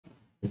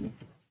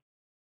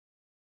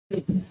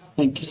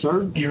Thank you,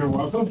 sir. You're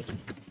welcome.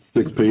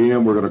 6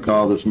 p.m. We're going to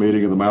call this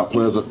meeting of the Mount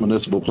Pleasant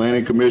Municipal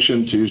Planning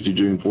Commission, Tuesday,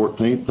 June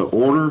 14th, to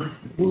order.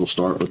 We'll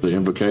start with the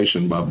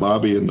invocation by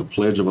Bobby and the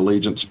Pledge of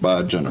Allegiance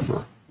by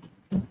Jennifer.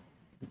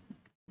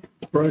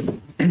 Right.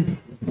 Dear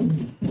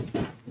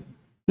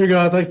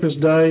God, thank you for this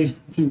day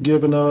you've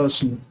given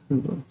us and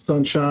the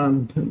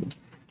sunshine. And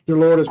dear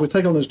Lord, as we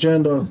take on this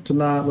agenda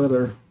tonight, let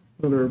her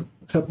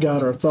help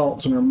guide our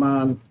thoughts and our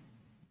mind.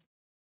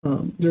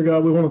 Dear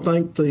God, we want to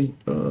thank you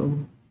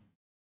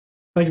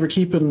for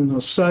keeping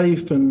us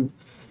safe and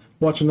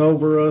watching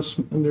over us.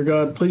 And dear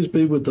God, please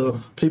be with the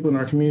people in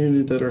our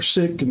community that are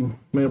sick and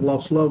may have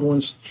lost loved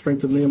ones.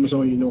 Strengthen them as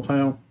only you know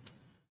how.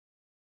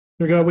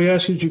 Dear God, we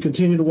ask you that you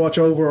continue to watch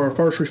over our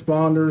first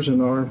responders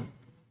and our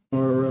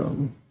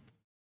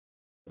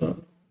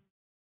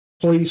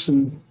police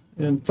and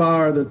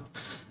fire that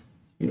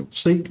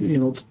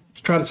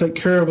try to take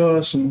care of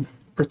us and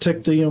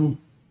protect them,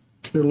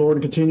 dear Lord,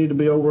 and continue to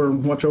be over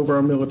and watch over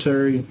our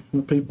military and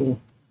the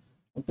people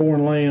of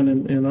foreign land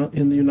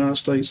in the United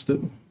States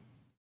that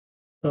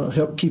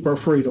help keep our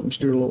freedoms,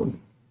 dear Lord.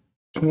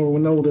 Lord,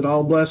 we know that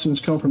all blessings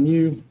come from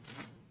you,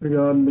 dear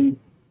God, and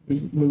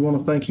we want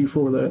to thank you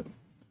for that. In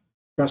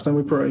Christ's name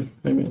we pray.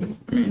 Amen.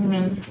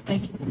 Amen.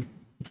 Thank you.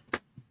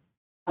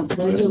 I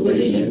pledge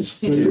allegiance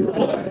to the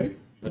flag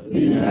of the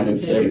United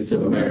States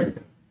of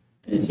America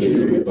and to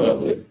the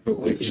republic for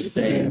which it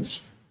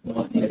stands,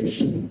 one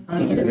nation,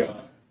 under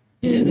God,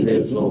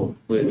 indivisible,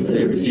 with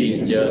liberty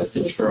and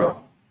justice for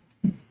all.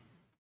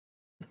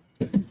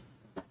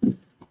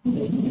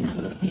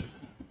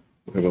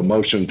 We have a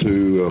motion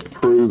to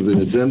approve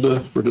the agenda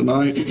for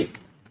tonight.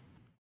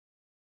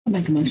 I'll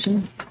make a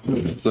motion.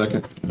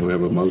 Second. We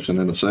have a motion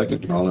and a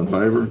second. All in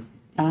favor?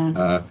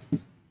 Aye.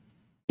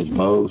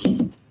 Opposed?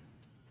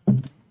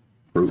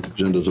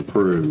 Agenda's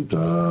approved.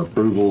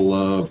 Approval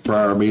of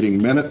prior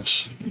meeting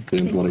minutes,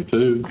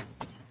 10/22.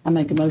 I'll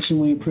make a motion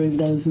we approve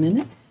those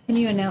minutes. Can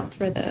you announce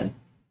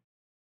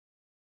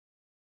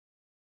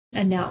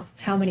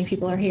how many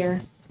people are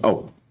here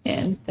Oh,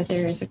 and that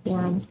there is a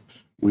quorum?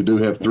 we do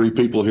have 3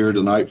 people here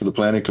tonight for the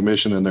Planning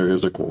Commission, and there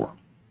is a quorum.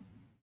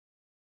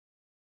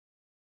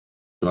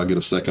 Do I get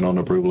a second on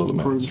approval of the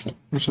minutes?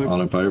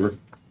 All in favor?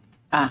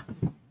 Aye.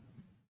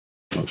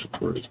 Motion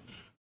approved.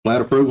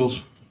 Plat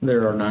approvals,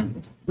 There are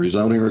none.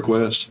 rezoning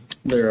requests.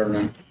 There are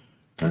none.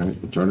 All right,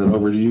 we'll turn it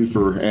over to you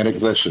for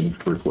annexation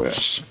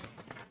requests.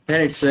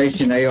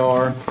 Annexation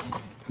AR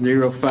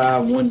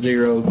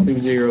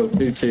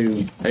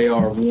 05102022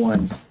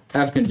 AR1.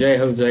 Applicant J.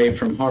 Jose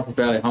from Harper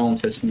Valley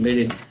Homes has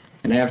submitted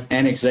an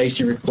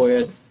annexation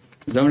request,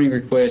 zoning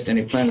request, and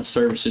a plan of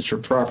services for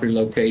property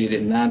located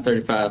at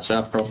 935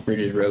 South Cross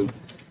Bridges Road.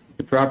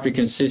 The property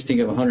consisting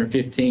of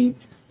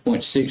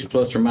 115.6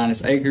 plus or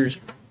minus acres,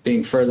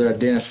 being further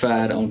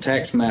identified on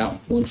tax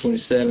map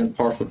 127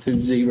 parcel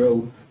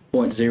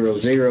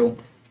 20.00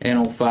 and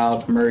on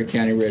file to Murray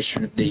County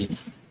Register of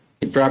Deeds.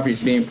 The property is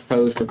being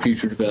proposed for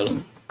future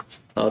development.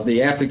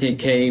 The applicant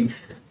came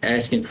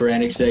asking for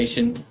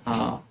annexation.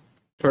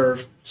 Per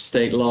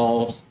state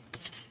laws,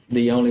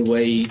 the only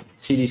way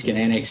cities can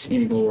annex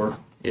anymore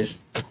is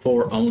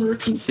for owner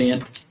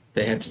consent.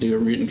 They have to do a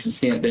written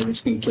consent that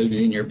is included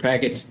in your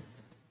package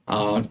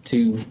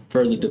to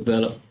further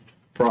develop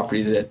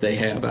property that they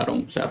have out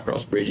on South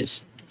Cross Bridges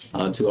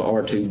to a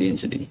R2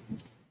 density,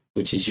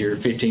 which is your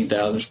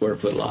 15,000 square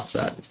foot lot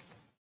size.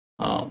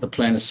 The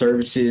plan of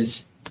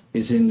services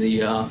is in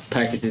the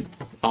package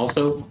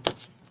also.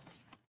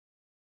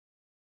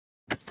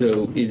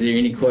 So is there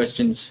any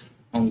questions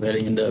on that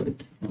end of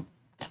it?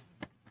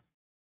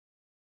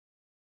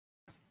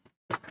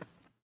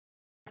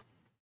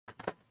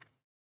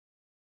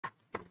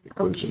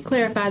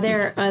 Clarify,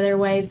 there are other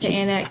ways to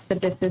annex, but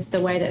this is the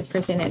way that's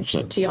presented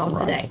to y'all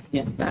today.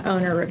 Yeah. By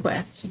owner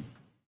request. Is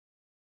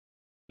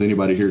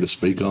anybody here to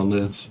speak on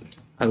this?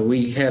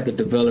 We have the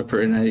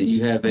developer, and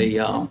you have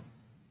a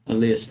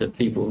list of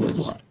people who's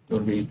going to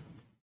be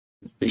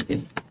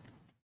speaking.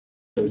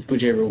 So it's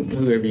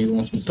whoever you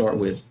want to start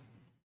with.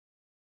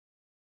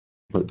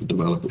 Let the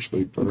developer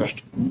speak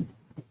first.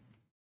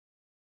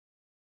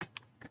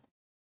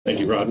 Thank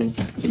you, Rodney.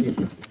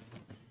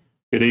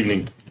 Good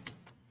evening.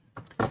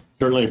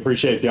 Certainly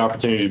appreciate the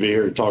opportunity to be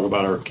here to talk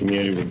about our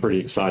community. We're pretty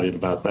excited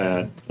about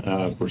that.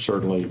 We're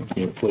certainly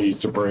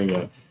pleased to bring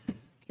a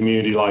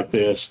community like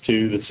this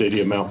to the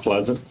city of Mount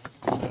Pleasant.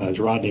 As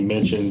Rodney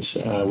mentioned,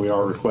 we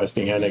are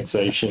requesting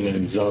annexation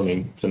and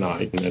zoning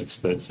tonight, and that's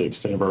the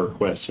extent of our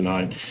request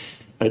tonight.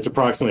 It's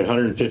approximately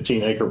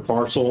 115-acre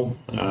parcel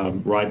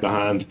right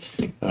behind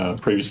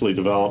previously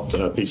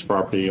developed piece of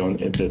property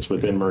that's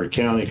within Murray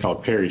County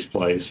called Perry's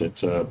Place.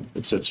 It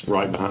sits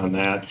right behind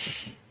that.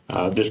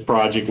 This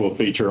project will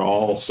feature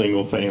all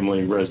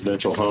single-family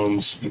residential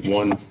homes,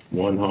 one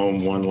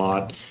home, one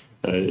lot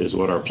is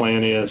what our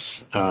plan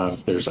is.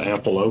 There's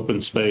ample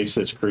open space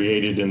that's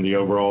created in the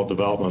overall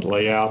development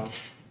layout.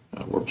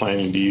 We're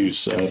planning to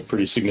use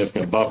pretty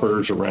significant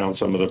buffers around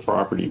some of the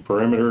property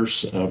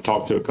perimeters. I've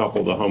talked to a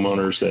couple of the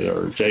homeowners that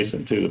are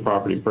adjacent to the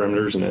property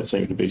perimeters, and that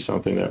seemed to be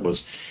something that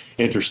was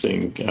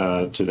interesting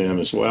to them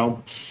as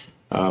well.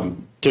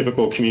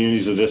 Typical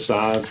communities of this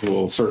size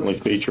will certainly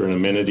feature an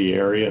amenity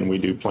area, and we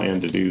do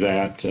plan to do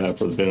that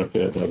for the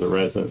benefit of the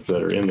residents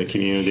that are in the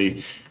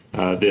community.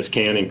 This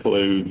can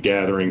include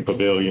gathering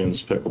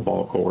pavilions,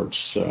 pickleball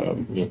courts,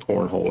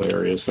 cornhole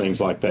areas, things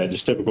like that,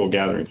 just typical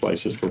gathering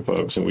places for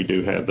folks, and we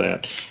do have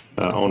that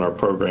on our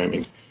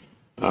programming.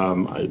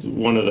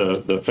 One of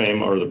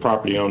the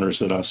property owners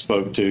that I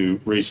spoke to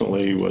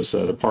recently was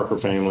the Parker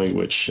family,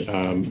 which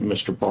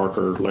Mr.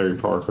 Parker, Larry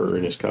Parker,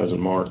 and his cousin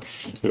Mark,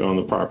 who own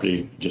the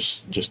property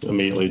just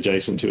immediately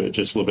adjacent to it,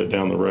 just a little bit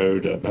down the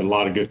road. Had a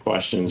lot of good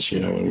questions,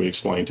 and we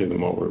explained to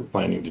them what we were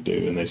planning to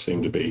do, and they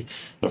seem to be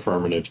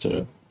affirmative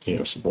to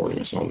supporting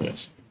us on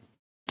this.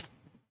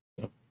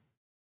 So,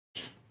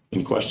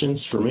 any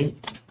questions for me?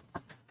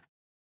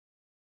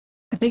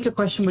 I think a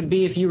question would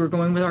be, if you were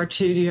going with R2,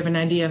 do you have an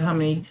idea of how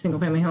many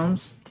single-family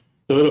homes?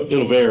 So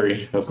it'll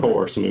vary, of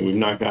course. I mean, we've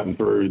not gotten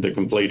through the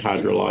complete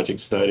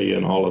hydrologic study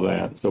and all of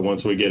that. So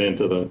once we get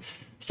into the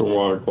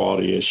stormwater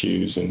quality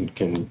issues and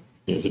can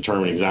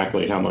determine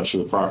exactly how much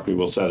of the property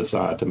we'll set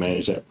aside to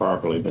manage that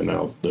properly, then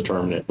I'll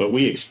determine it. But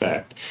we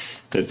expect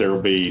that there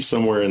will be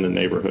somewhere in the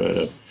neighborhood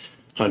of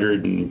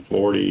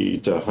 140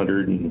 to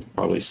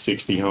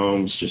 160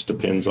 homes. Just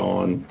depends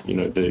on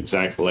the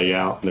exact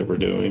layout that we're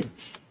doing.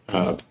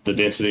 The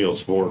density will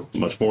support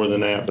much more than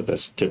that, but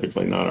that's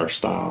typically not our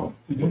style.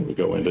 When we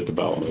go into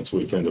developments,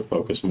 we tend to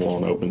focus more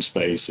on open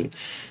space and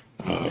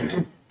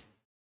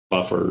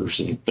buffers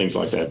and things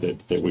like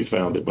that we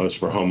found that most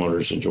of our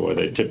homeowners enjoy.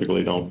 They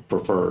typically don't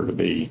prefer to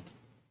be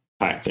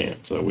packed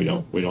in, so we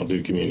don't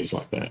do communities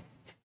like that.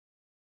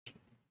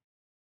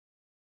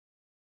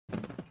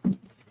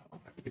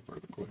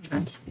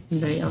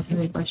 Anybody else have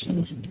any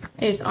questions?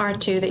 It's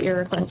R2 that you're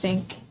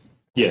requesting.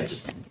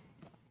 Yes.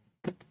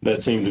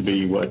 That seemed to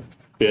be what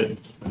fit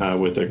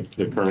with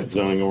the current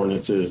zoning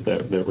ordinances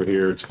that were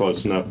here. It's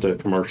close enough to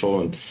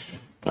commercial and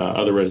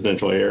other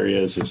residential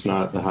areas. It's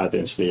not the high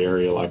density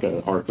area like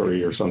an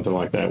R3 or something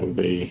like that would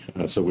be.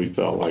 So we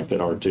felt like that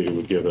R2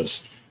 would give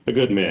us a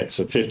good mix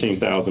of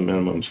 15,000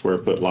 minimum square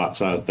foot lot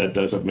size. That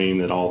doesn't mean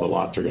that all the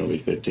lots are going to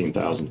be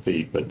 15,000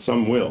 feet, but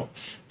some will.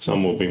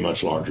 Some will be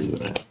much larger than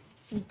that.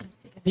 Have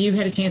you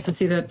had a chance to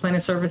see the plan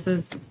of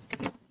services?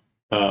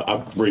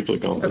 I've briefly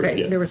gone through it.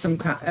 Okay, Yeah. there were some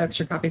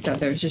extra copies out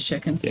there. I was just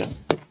checking. Yeah.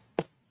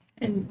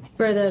 And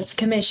for the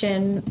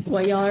commission,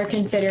 what y'all are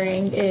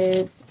considering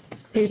is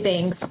two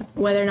things: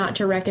 whether or not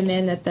to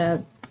recommend that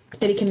the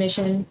city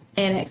commission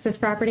annex this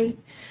property,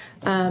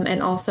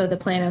 and also the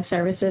plan of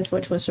services,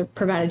 which was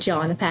provided to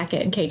y'all in the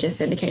packet, and Kate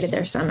just indicated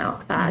there's some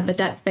outside. But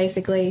that's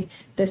basically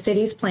the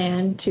city's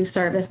plan to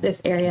service this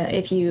area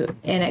if you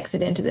annex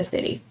it into the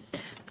city.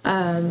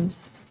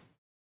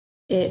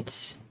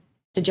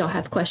 Did y'all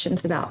have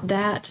questions about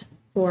that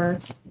for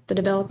the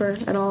developer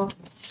at all?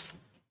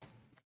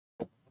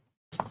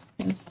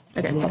 Okay.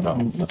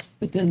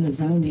 But then the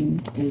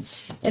zoning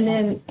is, And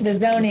then the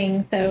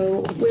zoning,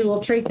 so we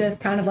will treat this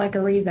kind of like a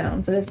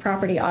rezone. So this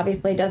property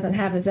obviously doesn't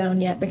have a zone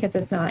yet because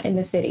it's not in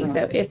the city.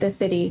 So if the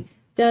city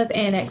does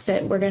annex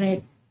it, we're going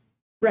to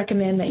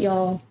recommend that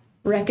y'all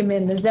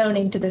recommend the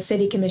zoning to the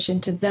city commission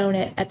to zone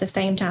it at the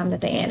same time that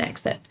they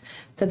annex it.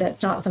 So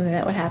that's not something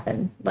that would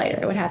happen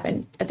later. It would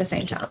happen at the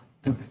same time.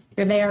 Okay.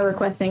 They are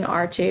requesting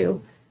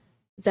R2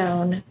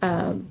 zone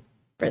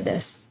for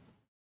this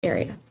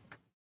area.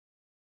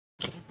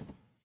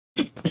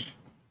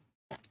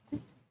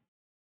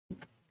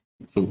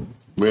 So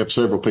we have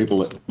several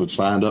people that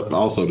signed up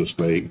also to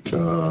speak.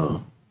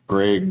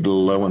 Greg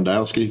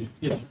Lewandowski.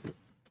 Yeah.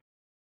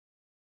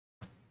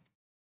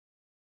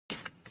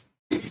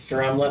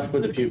 Sure, I'm left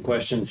with a few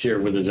questions here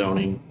with the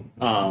zoning.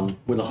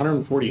 With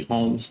 140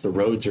 homes, the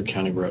roads are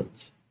county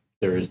roads.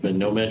 There has been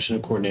no mention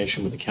of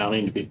coordination with the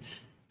county to be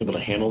able to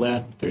handle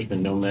that. There's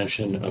been no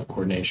mention of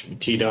coordination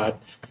with TDOT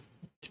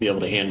to be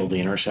able to handle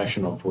the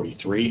intersection on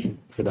 43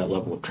 for that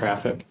level of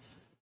traffic.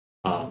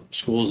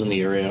 Schools in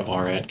the area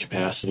are at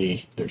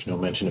capacity. There's no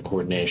mention of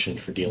coordination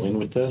for dealing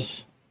with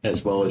this,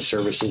 as well as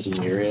services in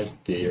the area.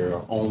 There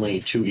are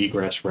only 2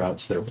 egress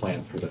routes that are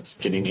planned for this.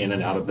 Getting in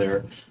and out of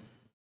there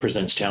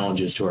presents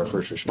challenges to our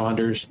first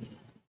responders.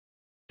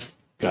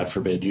 God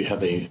forbid you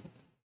have a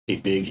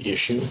big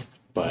issue,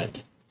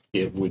 but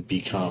it would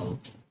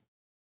become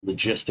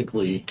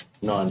logistically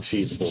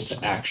non-feasible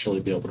to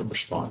actually be able to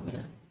respond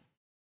there.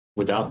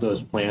 Without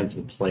those plans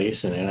in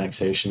place, and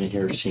annexation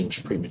here seems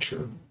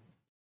premature.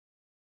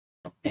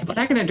 But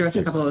I can address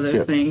a couple of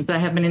those things. I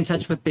have been in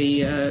touch with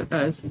the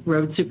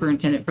road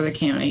superintendent for the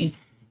county,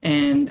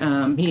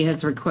 and he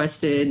has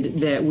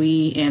requested that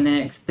we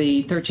annex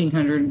the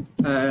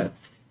 1,300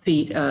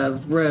 feet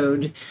of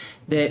road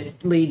that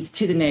leads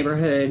to the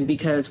neighborhood,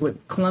 because what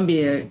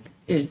Columbia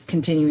is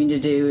continuing to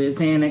do is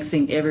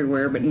annexing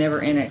everywhere but never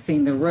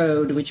annexing the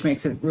road, which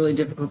makes it really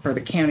difficult for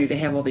the county to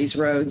have all these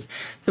roads.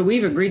 So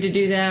we've agreed to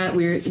do that.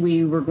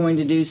 We were going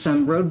to do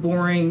some road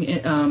boring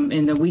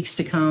in the weeks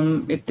to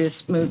come. If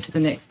this moved to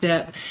the next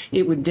step,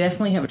 it would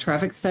definitely have a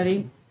traffic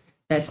study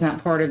That's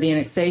not part of the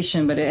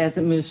annexation, but as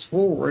it moves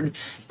forward,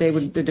 the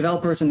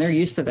developers, and they're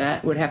used to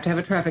that, would have to have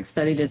a traffic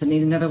study. Does it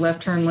need another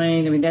left turn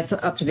lane? I mean, that's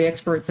up to the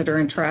experts that are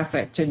in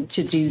traffic to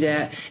do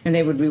that, and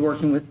they would be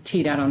working with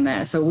TDOT on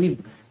that. So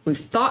we've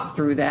thought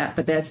through that,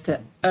 but that's to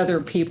other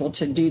people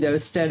to do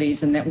those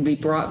studies, and that will be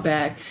brought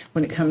back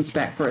when it comes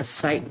back for a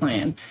site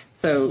plan.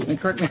 So, and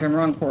correct me if I'm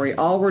wrong, Corey,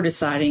 all we're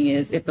deciding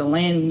is if the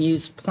land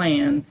use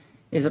plan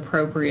is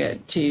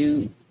appropriate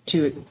to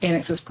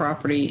annex this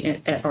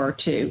property at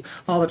R2.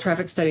 All the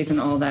traffic studies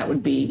and all that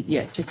would be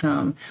yet to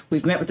come.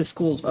 We've met with the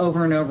schools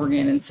over and over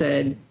again and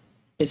said,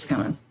 it's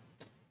coming.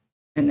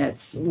 And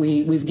that's,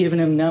 we've given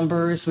them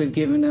numbers, we've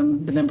given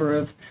them the number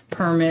of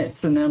permits,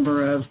 the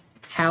number of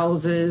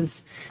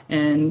houses,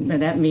 and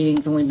that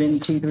meeting's only been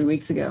 2-3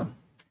 weeks ago.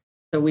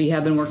 So we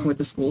have been working with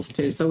the schools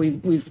too. So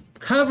we've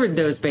covered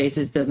those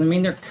bases. Doesn't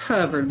mean they're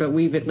covered, but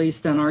we've at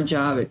least done our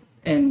job,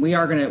 and we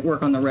are going to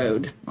work on the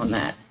road on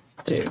that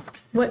too.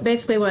 What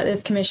this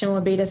commission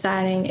will be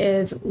deciding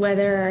is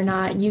whether or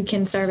not you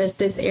can service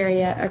this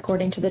area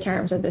according to the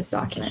terms of this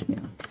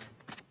document.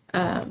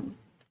 And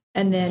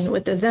then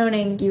with the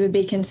zoning, you would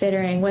be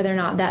considering whether or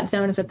not that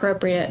zone is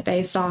appropriate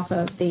based off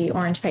of the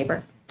orange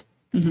paper.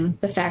 Mm-hmm.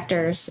 The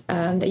factors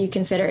that you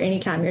consider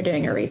anytime you're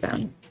doing a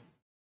rezone.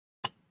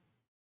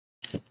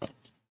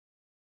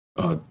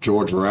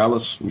 George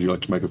Morales, would you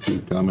like to make a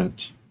few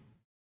comments?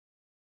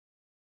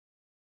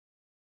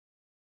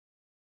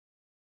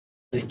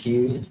 Thank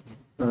you.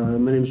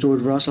 My name is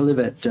George Ross. I live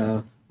at,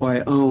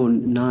 I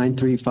own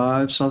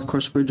 935 South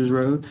Cross Bridges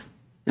Road.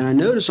 And I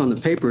notice on the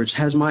paper it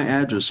has my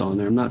address on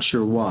there. I'm not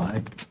sure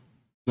why,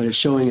 but it's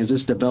showing as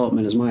this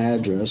development is my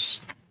address.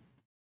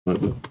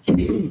 But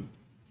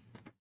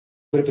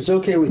if it's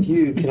okay with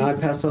you, can I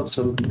pass out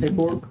some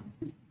paperwork?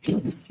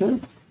 Sure.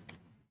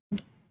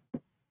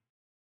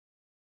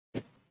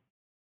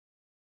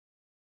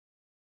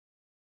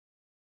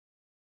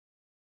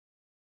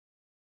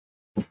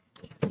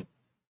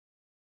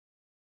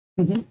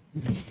 Mhm.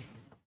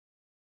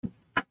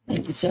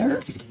 Thank you,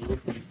 sir.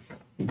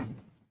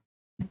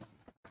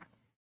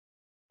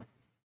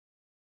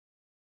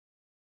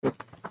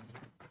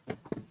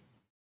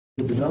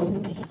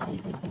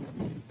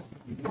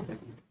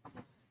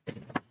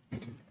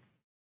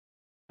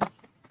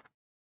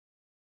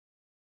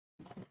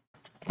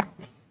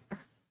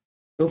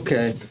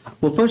 Okay.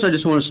 Well, first, I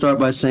just want to start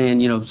by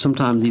saying,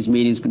 sometimes these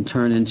meetings can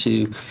turn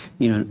into,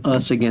 an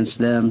us against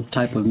them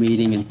type of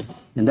meeting,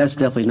 and that's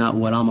definitely not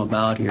what I'm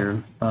about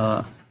here.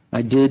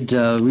 I did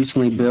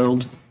recently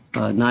build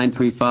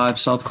 935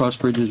 South Cross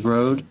Bridges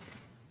Road.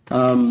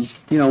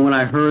 When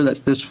I heard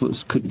that this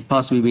could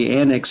possibly be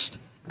annexed,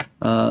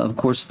 of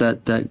course,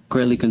 that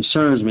greatly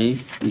concerns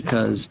me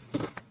because,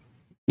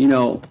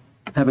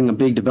 having a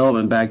big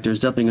development back there is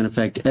definitely going to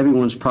affect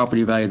everyone's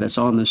property value that's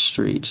on this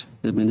street.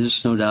 I mean,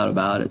 there's no doubt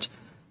about it.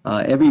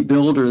 Every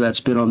builder that's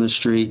been on this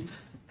street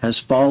has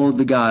followed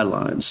the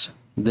guidelines.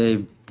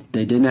 They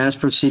didn't ask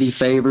for city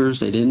favors.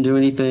 They didn't do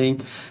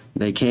anything.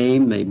 They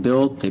came, they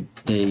built,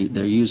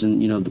 they're using,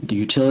 the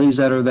utilities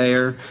that are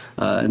there.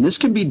 And this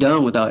can be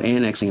done without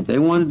annexing. If they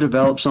want to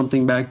develop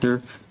something back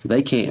there,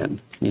 they can.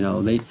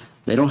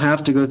 They don't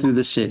have to go through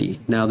the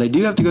city. Now, they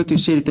do have to go through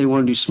the city if they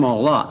want to do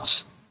small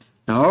lots.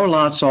 Now, our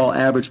lots all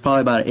average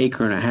probably about 1.5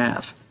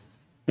 acres.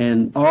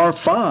 And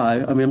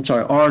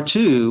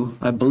R2,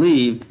 I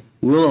believe,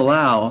 will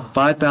allow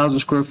 5,000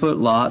 square foot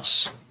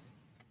lots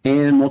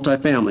and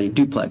multifamily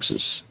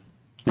duplexes.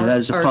 Now, that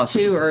is a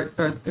R2 or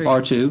 3?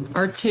 R2.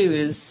 R2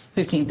 is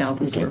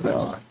 15,000 square foot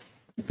lots.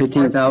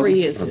 15,000?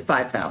 R3 is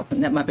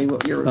 5,000. That might be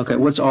what you're Okay,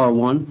 what's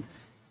R1?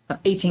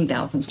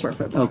 18,000 square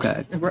foot lots.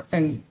 Okay.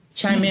 And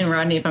chime in,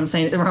 Rodney, if I'm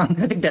saying it wrong.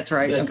 I think that's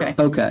right. Okay.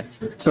 Okay.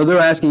 So they're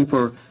asking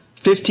for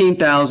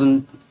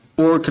 15,000,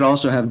 or it could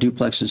also have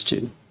duplexes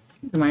too.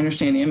 To my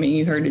understanding, I mean,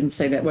 you heard him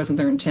say that wasn't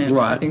their intent.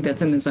 Right. I think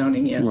that's in the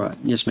zoning, yes. Right.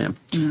 Yes, ma'am.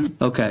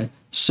 Mm-hmm. Okay.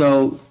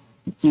 So,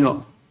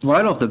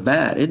 right off the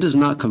bat, it does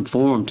not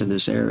conform to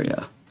this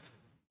area.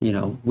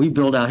 We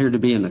built out here to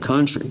be in the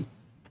country,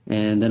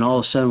 and then all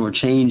of a sudden we're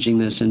changing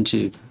this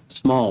into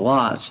small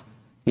lots.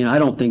 I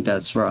don't think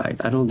that's right.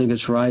 I don't think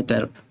it's right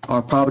that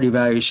our property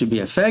values should be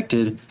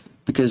affected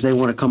because they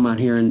want to come out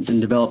here and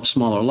develop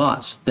smaller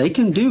lots. They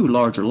can do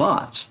larger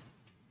lots.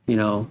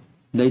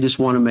 They just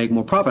want to make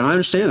more profit. And I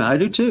understand that. I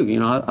do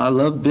too. I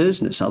love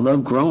business. I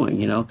love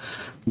growing,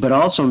 but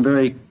also I'm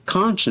very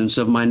conscious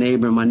of my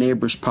neighbor and my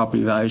neighbor's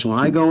property values. When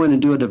I go in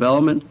and do a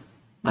development,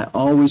 I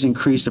always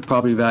increase the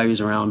property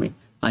values around me.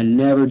 I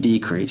never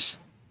decrease.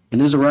 And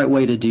there's a right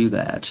way to do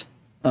that.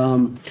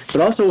 But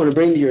also want to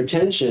bring to your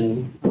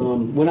attention,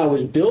 when I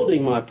was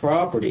building my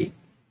property,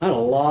 I had a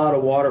lot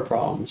of water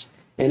problems.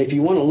 And if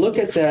you want to look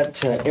at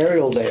that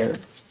aerial there,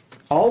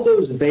 all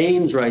those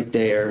veins right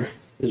there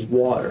is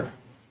water.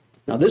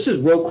 Now, this is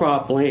row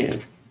crop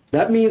land.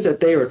 That means that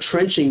they are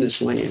trenching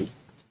this land.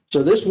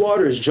 So this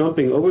water is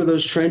jumping over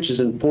those trenches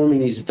and forming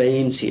these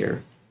veins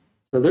here.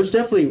 So there's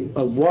definitely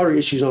water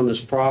issues on this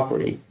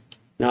property.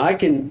 Now, I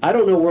don't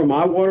know where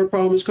my water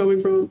problem is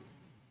coming from,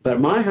 but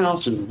my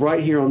house is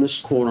right here on this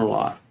corner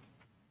lot.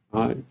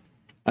 All right.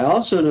 I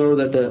also know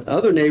that the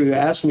other neighbor who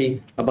asked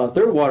me about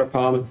their water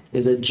problem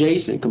is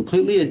adjacent,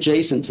 completely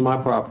adjacent to my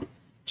property.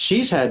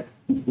 She's had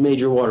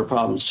major water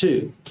problems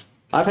too.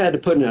 I've had to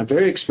put in a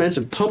very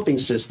expensive pumping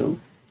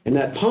system, and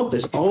that pump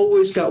has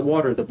always got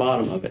water at the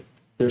bottom of it.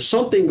 There's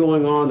something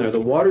going on there. The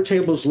water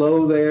table's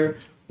low there,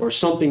 or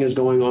something is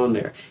going on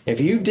there. If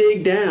you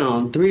dig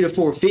down 3 to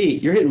 4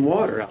 feet, you're hitting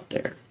water out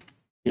there.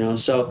 You know,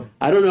 so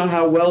I don't know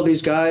how well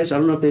these guys, I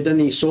don't know if they've done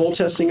any soil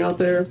testing out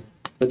there,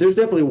 but there's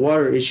definitely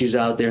water issues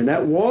out there. And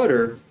that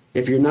water,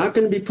 if you're not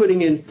going to be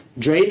putting in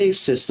drainage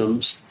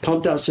systems,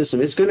 pumped out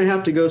system, it's going to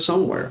have to go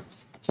somewhere.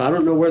 So I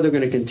don't know where they're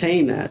going to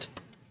contain that.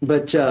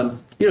 But,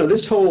 you know,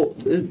 this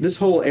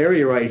whole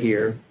area right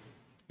here,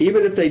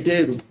 even if they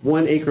did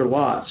 1 acre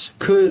lots,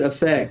 could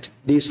affect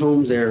these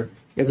homes there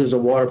if there's a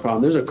water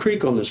problem. There's a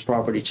creek on this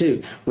property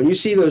too. When you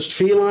see those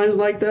tree lines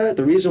like that,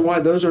 the reason why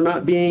those are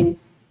not being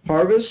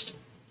harvested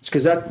is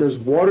because there's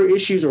water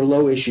issues or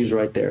low issues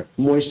right there,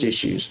 moist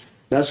issues.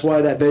 That's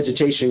why that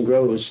vegetation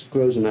grows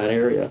in that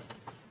area.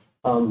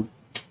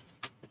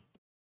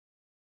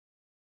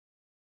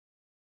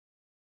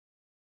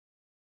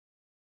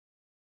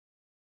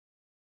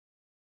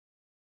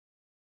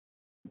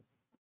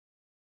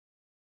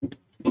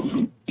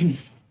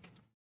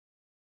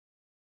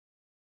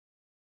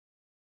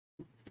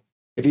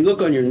 If you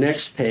look on your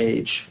next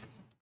page,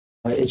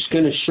 it's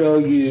going to show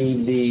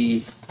you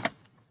the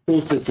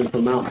school system for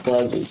Mount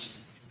Pleasant.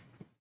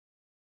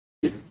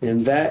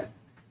 And that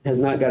has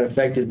not got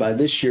affected by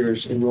this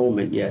year's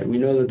enrollment yet. We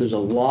know that there's a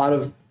lot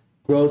of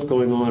growth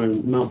going on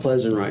in Mount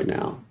Pleasant right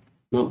now.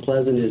 Mount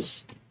Pleasant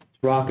is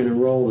rocking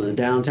and rolling. The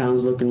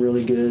downtown's looking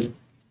really good.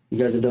 You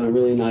guys have done a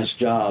really nice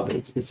job.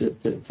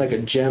 It's like a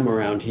gem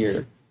around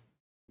here.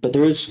 But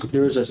there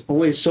is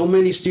only so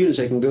many students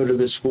that can go to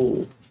this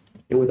school.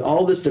 And with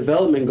all this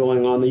development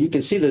going on, you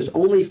can see there's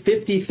only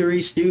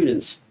 53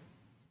 seats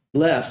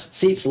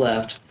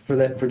left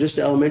for just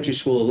the elementary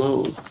school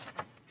alone.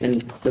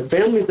 And the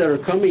families that are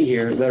coming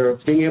here that are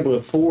being able to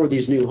afford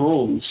these new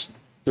homes,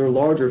 they're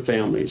larger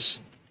families.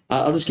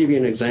 I'll just give you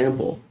an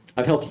example.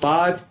 I've helped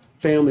 5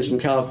 families from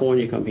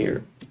California come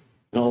here.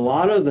 And a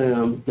lot of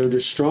them, they're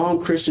just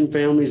strong Christian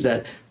families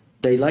that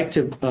they like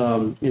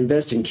to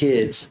invest in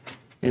kids,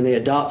 and they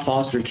adopt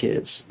foster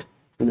kids.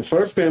 And the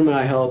first family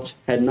I helped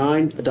had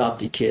 9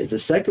 adopted kids. The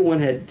second one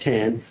had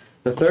 10.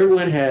 The third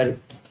one had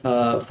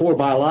 4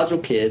 biological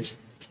kids.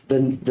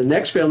 Then the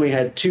next family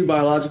had 2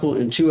 biological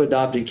and 2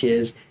 adopted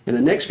kids. And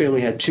the next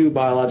family had 2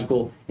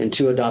 biological and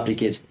 2 adopted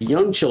kids.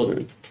 Young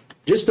children.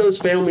 Just those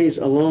families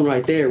alone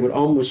right there would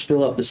almost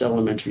fill up this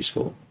elementary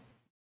school.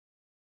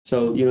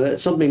 So, you know,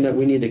 that's something that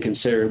we need to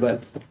consider.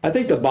 But I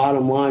think the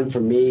bottom line for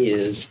me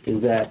is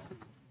that,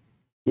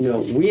 you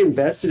know, we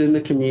invested in the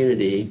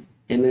community,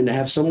 and then to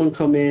have someone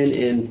come in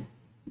and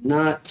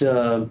not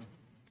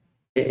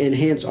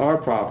enhance our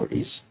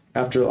properties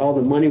after all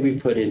the money we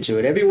put into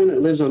it. Everyone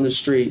that lives on the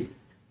street,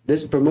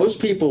 for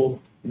most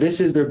people, this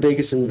is their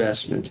biggest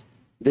investment.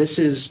 This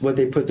is what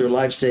they put their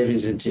life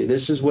savings into.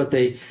 This is what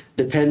they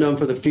depend on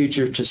for the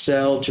future to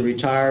sell, to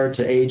retire,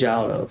 to age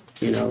out of.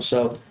 You know,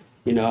 so,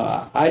 you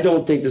know, I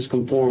don't think this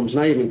conforms,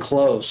 not even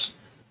close,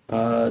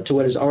 to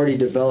what is already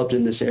developed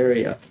in this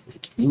area.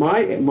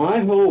 My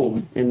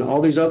home and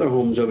all these other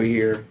homes over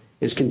here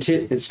is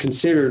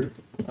considered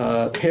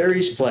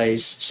Perry's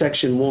Place,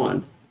 Section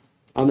 1.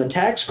 On the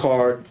tax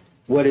card,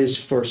 what is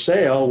for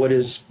sale, what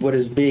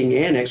is being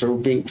annexed or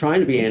trying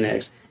to be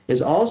annexed,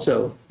 is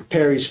also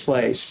Perry's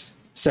Place,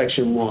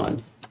 Section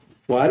 1.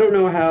 Well, I don't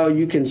know how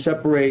you can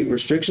separate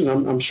restrictions.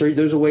 I'm sure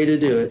there's a way to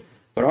do it,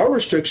 but our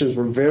restrictions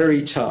were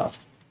very tough.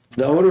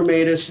 The owner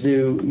made us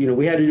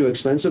we had to do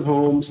expensive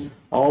homes,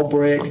 all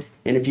brick,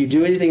 and if you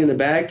do anything in the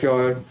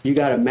backyard, you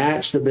got to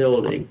match the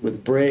building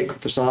with brick,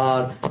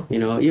 facade, you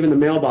know, even the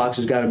mailbox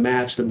has got to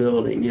match the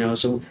building, you know.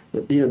 So,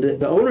 you know,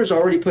 the owners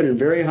already put in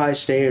very high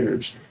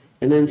standards,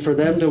 and then for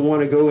them to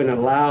want to go and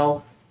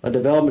allow a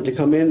development to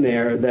come in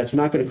there that's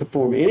not going to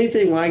conform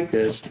anything like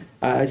this,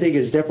 I think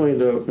is definitely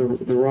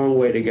the wrong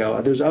way to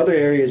go. There's other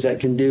areas that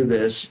can do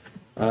this.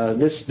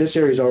 This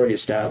area is already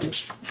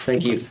established.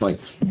 Thank you.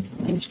 Thanks.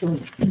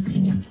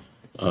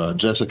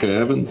 Jessica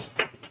Evans.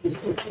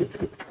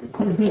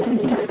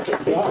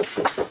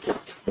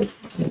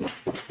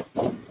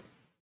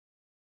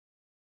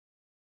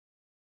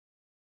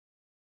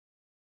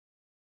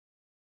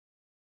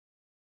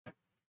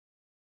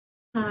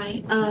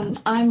 Hi,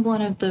 I'm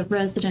one of the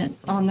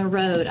residents on the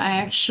road. I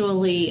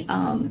actually,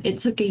 it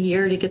took a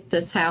year to get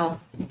this house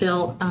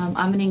built.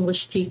 I'm an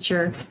English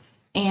teacher,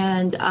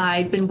 and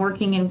I've been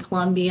working in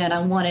Columbia, and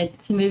I wanted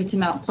to move to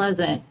Mount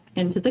Pleasant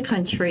into the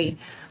country,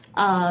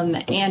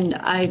 and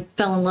I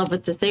fell in love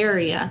with this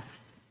area.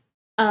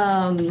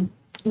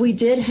 We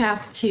did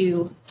have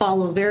to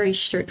follow very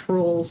strict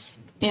rules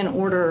in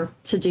order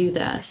to do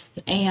this,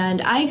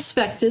 and I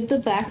expected the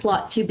back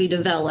lot to be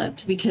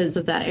developed because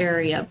of that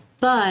area,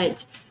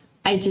 but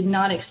I did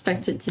not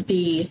expect it to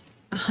be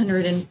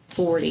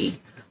 140.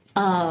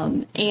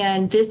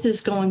 And this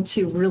is going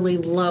to really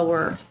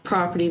lower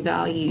property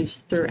values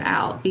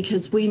throughout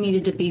because we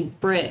needed to be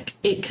brick.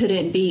 It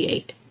couldn't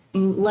be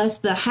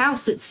the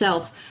house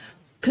itself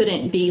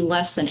couldn't be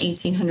less than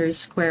 1,800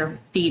 square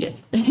feet.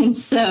 And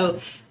so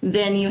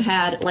then you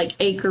had like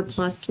acre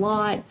plus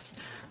lots.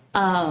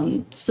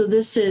 So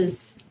this is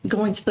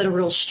going to put a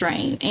real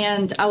strain.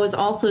 And I was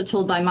also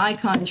told by my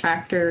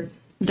contractor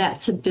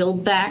that to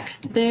build back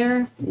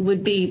there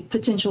would be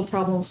potential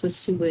problems with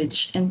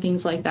sewage and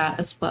things like that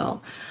as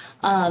well.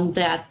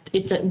 That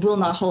it will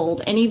not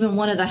hold. And even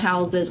one of the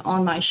houses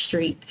on my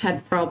street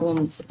had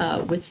problems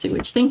with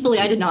sewage. Thankfully,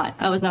 I did not.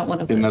 I was not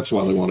one of them. And that's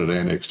why they wanted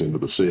annexed into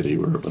the city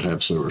where it would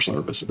have sewer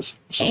services.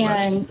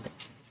 So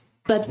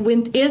but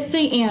if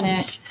they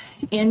annex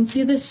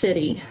into the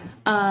city,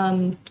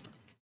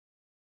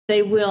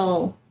 they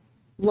will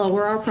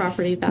lower our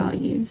property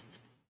values.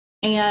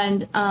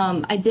 And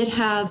I did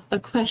have a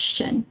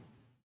question.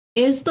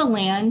 Is the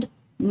land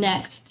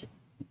next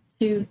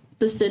to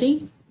the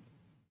city?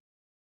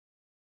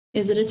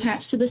 Is it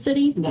attached to the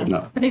city?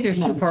 No. I think there's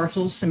two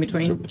parcels in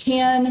between.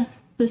 Can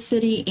the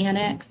city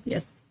annex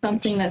Yes.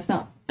 something that's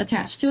not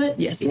attached to it?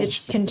 Yes.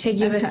 It's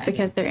contiguous Okay.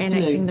 because they're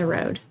annexing the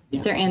road.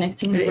 They're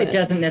annexing the It road.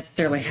 doesn't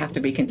necessarily have to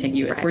be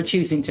contiguous. Right. We're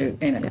choosing to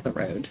annex the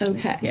road.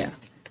 Okay. Yeah.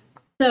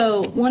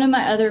 So one of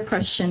my other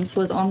questions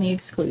was on the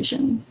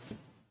exclusions.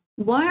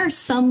 Why are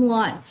some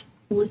lots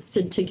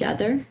listed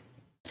together?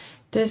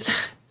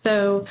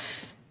 So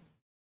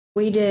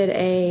we did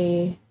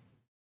a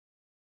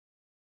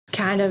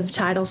kind of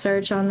title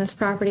search on this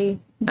property.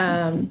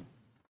 And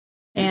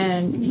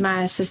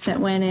my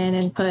assistant went in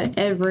and put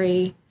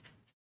every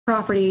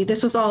property,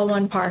 this was all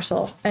one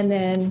parcel. And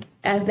then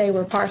as they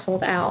were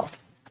parceled out,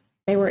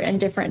 they were in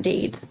different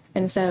deeds.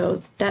 And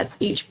so that's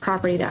each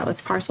property that was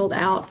parceled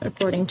out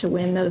according to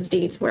when those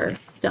deeds were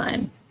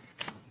done.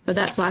 So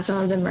that's why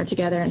some of them are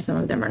together and some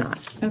of them are not.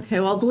 Okay,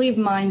 well, I believe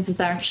mine's is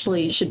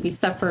actually should be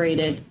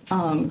separated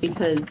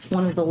because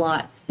one of the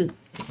lots is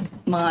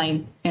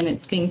mine and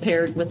it's being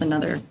paired with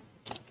another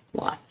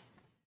lot.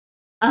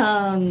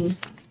 And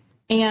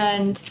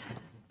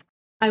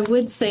I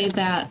would say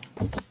that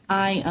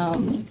I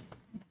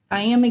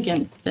am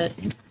against it.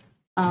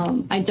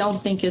 I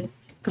don't think it's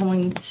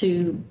going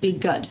to be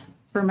good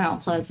for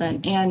Mount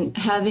Pleasant. And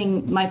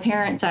having my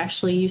parents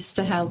actually used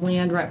to have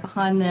land right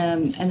behind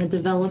them, and the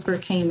developer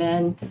came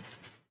in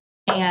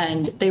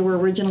and they were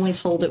originally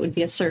told it would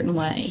be a certain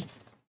way.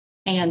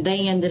 And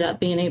they ended up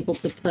being able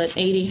to put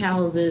 80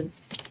 houses,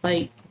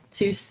 like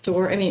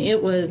 2-story. I mean,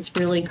 it was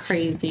really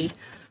crazy.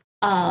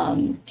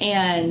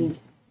 And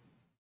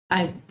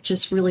I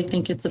just really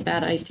think it's a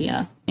bad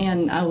idea.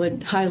 And I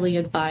would highly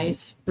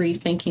advise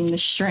rethinking the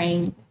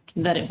strain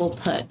that it will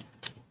put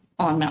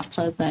on Mount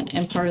Pleasant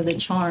and part of the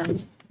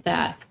charm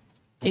that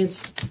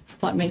is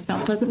what makes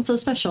Mount Pleasant so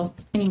special.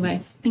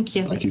 Anyway, thank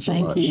you. Thank you so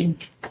much.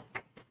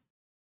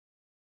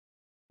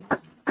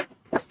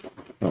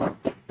 All right.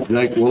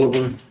 Jake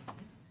Wolliver.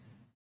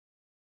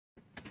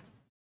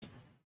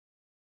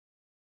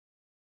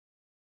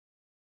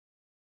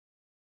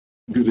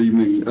 Good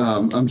evening.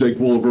 I'm Jake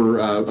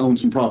Wolliver. I own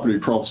some property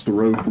across the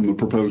road from the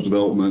proposed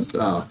development.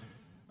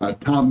 I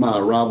timed my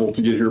arrival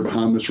to get here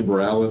behind Mr.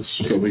 Morales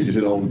so he could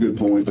hit all the good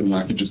points and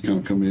I could just kind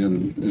of come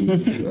in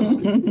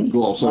and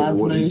gloss over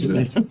what he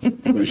said.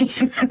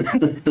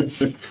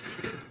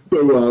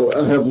 So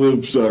I have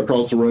lived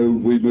across the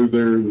road. We moved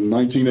there in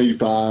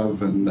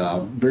 1985 and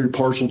very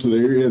partial to the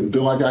area and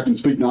feel like I can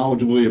speak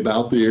knowledgeably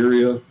about the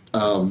area.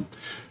 One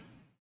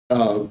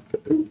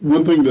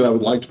thing that I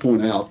would like to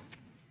point out,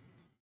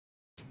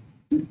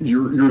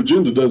 your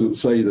agenda doesn't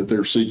say that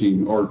they're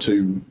seeking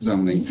R2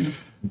 zoning.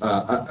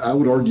 I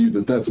would argue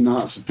that that's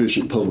not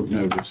sufficient public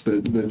notice,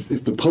 that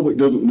if the public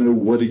doesn't know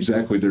what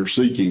exactly they're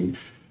seeking,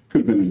 could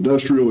have been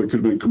industrial, it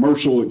could have been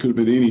commercial, it could have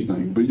been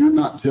anything, but you're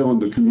not telling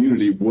the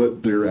community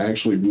what they're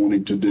actually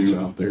wanting to do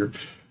out there.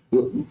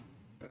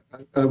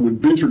 I would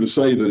venture to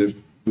say that if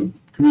the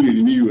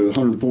community knew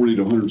 140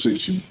 to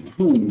 160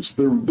 homes,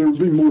 there would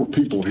be more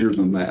people here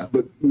than that.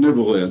 But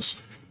nevertheless,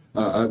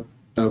 I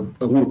want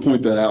to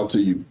point that out to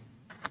you.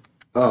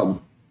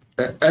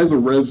 As a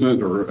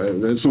resident or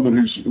as someone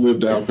who's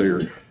lived out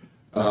there,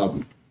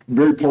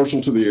 very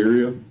partial to the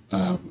area.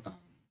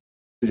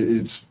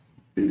 It's,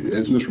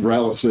 as Mr.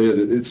 Morales said,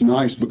 it's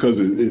nice because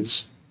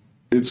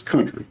it's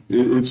country.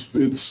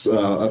 It's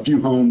a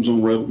few homes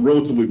on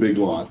relatively big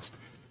lots.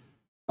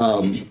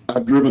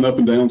 I've driven up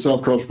and down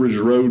South Cross Bridges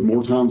Road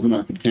more times than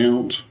I could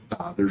count.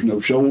 There's no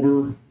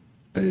shoulder.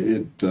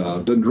 It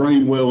doesn't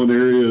drain well in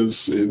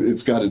areas.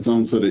 It's got its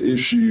own set of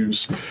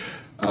issues.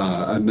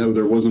 I know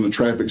there wasn't a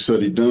traffic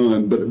study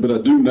done, but I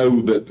do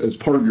know that as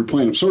part of your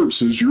plan of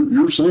services,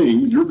 you're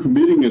saying, you're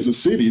committing as a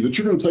city that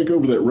you're going to take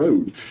over that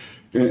road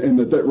and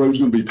that road's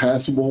going to be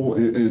passable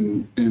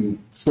and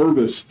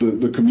service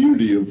the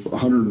community of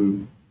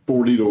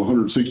 140 to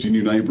 160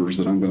 new neighbors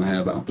that I'm going to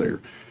have out there.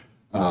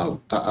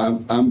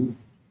 I'm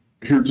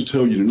here to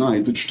tell you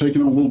tonight that you're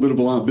taking on a little bit of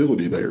a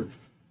liability there.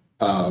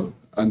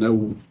 I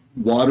know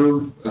water,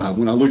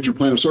 when I looked at your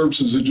plan of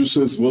services, it just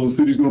says, well, the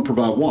city's going to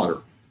provide water.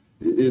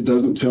 It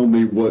doesn't tell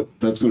me what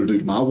that's going to do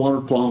to my water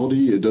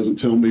quality. It doesn't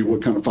tell me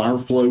what kind of fire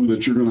flow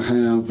that you're going to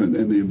have and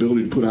the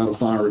ability to put out a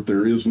fire if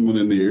there is one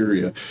in the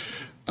area.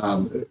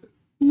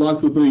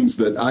 Lots of things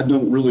that I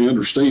don't really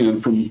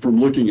understand from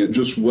looking at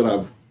just what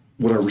I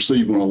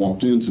received when I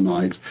walked in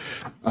tonight.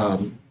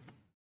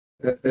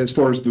 As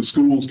far as the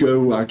schools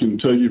go, I can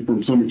tell you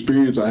from some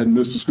experience, I hadn't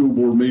missed a school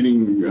board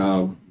meeting,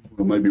 well,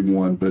 maybe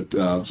one, but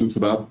since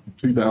about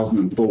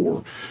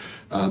 2004.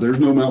 There's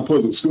no Mount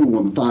Pleasant school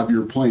on the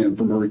 5-year plan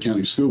for Maury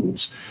County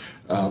Schools.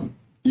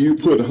 You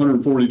put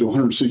 140 to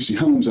 160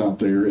 homes out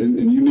there,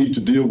 and you need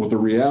to deal with the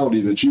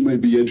reality that you may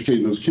be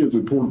educating those kids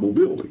in portable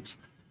buildings.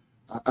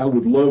 I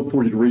would love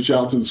for you to reach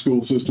out to the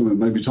school system and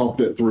maybe talk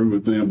that through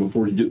with them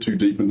before you get too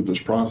deep into this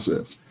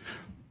process.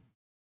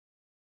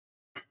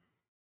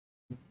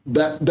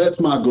 That's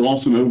my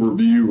glossing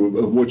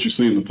overview of what you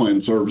see in the plan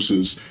of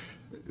services.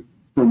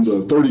 From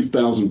the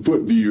 30,000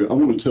 foot view, I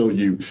want to tell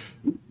you,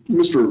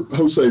 Mr.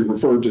 Jose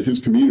referred to his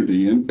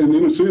community, and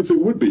in a sense, it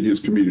would be his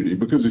community,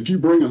 because if you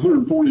bring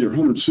 140 or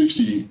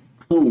 160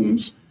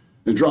 homes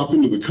and drop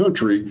into the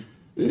country,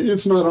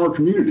 it's not our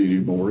community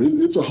anymore.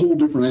 It's a whole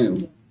different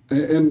animal.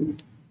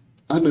 And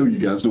I know you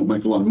guys don't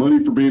make a lot of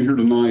money for being here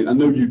tonight. I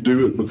know you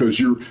do it because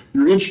you're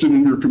interested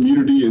in your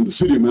community and the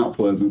city of Mount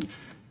Pleasant.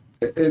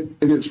 And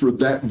it's for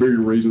that very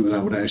reason that I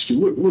would ask you,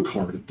 look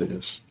hard at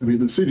this. I mean,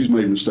 the city's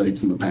made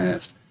mistakes in the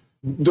past.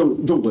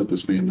 Don't let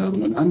this be another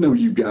one. I know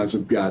you guys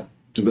have got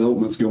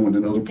developments going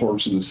in other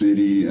parts of the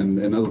city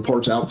and other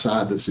parts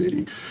outside the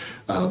city.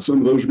 Some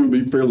of those are going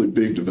to be fairly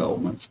big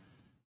developments.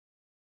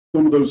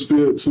 Some of those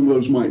fit, some of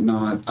those might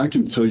not. I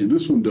can tell you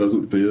this one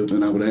doesn't fit,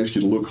 and I would ask you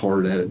to look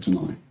hard at it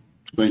tonight.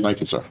 Thank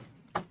you, sir.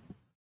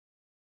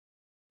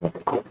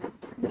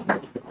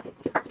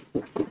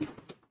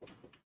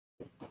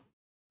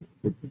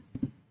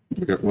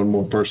 We got one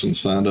more person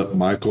signed up,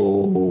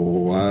 Michael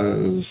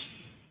Wise.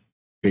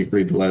 Can't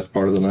read the last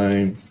part of the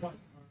name.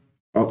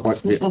 Oh,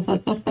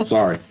 yeah.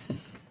 Sorry.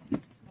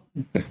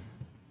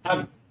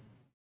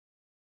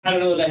 I don't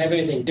know that I have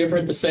anything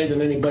different to say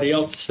than anybody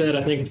else said.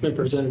 I think it's been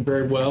presented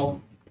very well.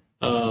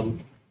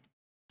 Kind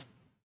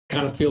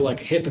of feel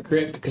like a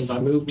hypocrite because I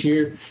moved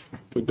here.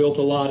 We built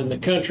a lot in the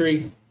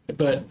country,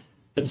 but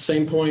at the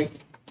same point,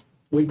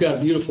 we've got a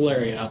beautiful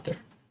area out there.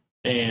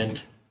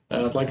 And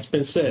like it's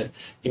been said,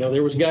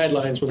 there was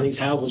guidelines when these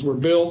houses were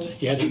built.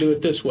 You had to do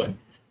it this way.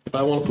 If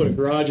I want to put a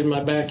garage in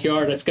my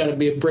backyard, it's got to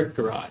be a brick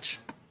garage.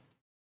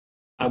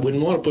 I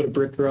wouldn't want to put a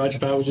brick garage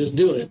if I was just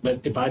doing it,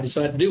 but if I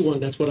decide to do one,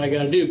 that's what I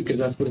got to do because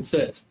that's what it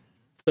says.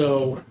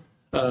 So,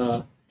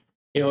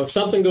 if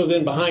something goes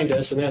in behind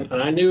us, and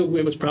I knew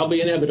it was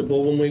probably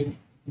inevitable when we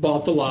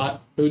bought the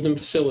lot, moved the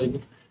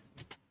facility,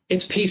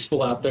 it's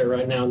peaceful out there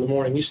right now in the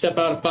morning. You step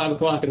out at 5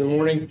 o'clock in the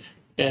morning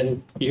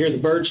and you hear the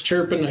birds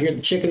chirping, I hear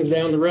the chickens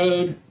down the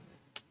road.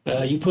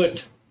 You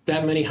put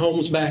that many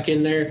homes back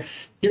in there,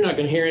 you're not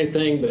going to hear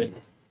anything but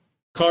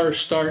cars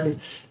starting.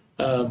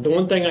 The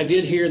one thing I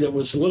did hear that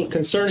was a little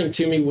concerning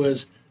to me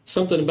was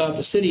something about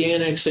the city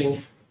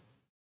annexing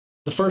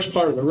the first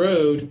part of the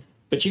road,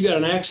 but you got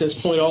an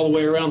access point all the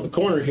way around the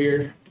corner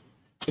here.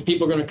 If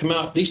people are going to come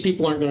out, these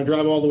people aren't going to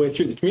drive all the way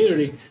through the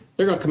community.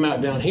 They're going to come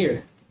out down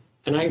here.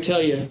 And I can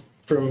tell you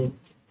from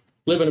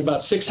living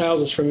about 6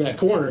 houses from that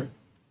corner,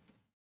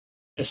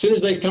 as soon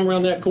as they come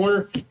around that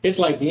corner, it's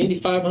like the Indy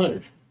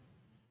 500.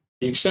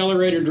 The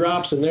accelerator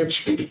drops and they're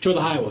to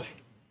the highway.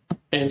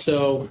 And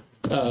so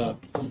the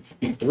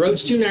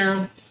road's too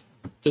narrow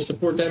to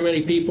support that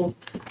many people.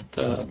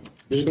 There's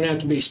going to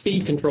have to be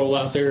speed control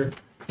out there.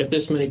 If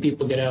this many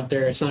people get out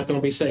there, it's not going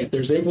to be safe.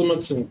 There's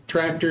implements and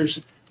tractors,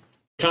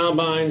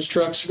 combines,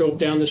 trucks go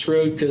down this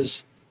road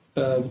because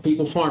the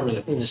people farming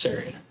it in this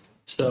area.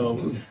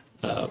 So,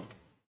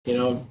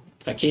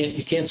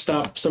 you can't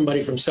stop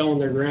somebody from selling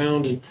their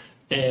ground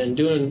and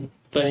doing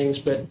things,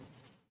 but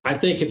I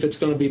think if it's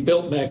going to be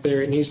built back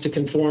there, it needs to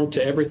conform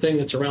to everything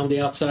that's around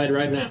the outside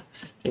right now.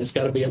 And it's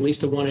got to be at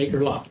least a 1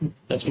 acre lot.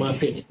 That's my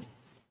opinion.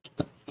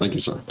 Thank you,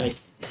 sir. Thank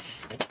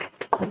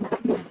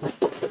you.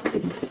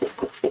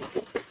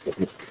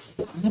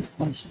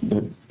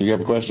 You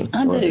have a question?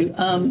 I do.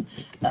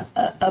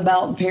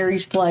 About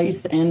Perry's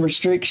Place and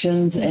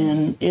restrictions,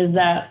 and is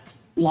that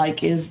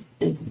does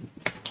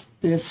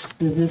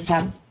this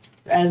have,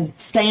 as it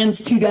stands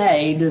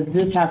today, does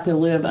this have to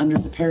live under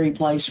the Perry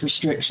Place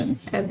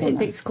restrictions?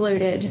 It's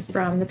excluded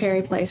from the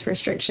Perry Place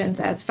restrictions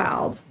as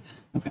filed.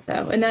 Okay.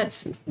 So, and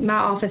that's, my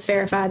office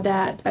verified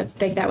that. I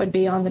think that would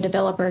be on the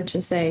developer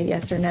to say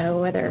yes or no,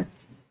 whether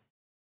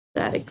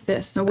that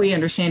exists. What we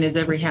understand is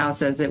every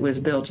house as it was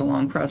built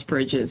along Cross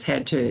Bridges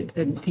had to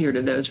adhere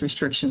to those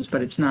restrictions,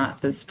 but it's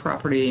not this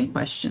property in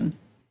question.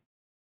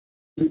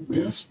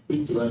 Yes,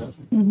 speak to that.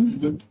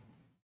 Mm-hmm.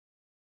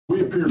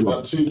 We appeared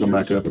about 10 years. Come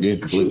back up again,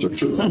 please, sir.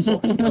 Sure, I'm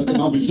sorry. And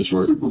I'll be Just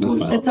work. super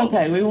brief. It's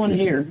okay. We want to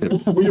hear.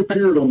 We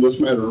appeared on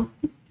this matter.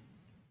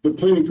 The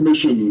Planning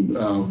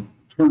Commission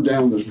turned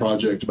down this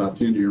project about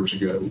 10 years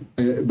ago.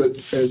 But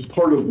as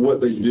part of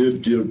what they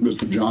did give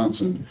Mr.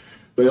 Johnson,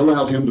 they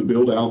allowed him to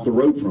build out the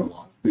roadfront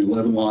lots. the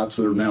 11 lots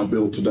that are now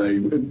built today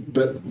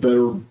that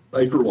are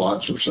acre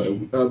lots or so,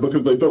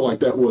 because they felt like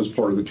that was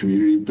part of the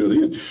community fit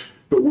in.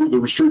 But one of the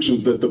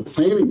restrictions that the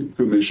planning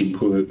commission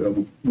put,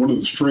 one of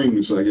the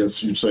strings, I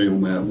guess you'd say,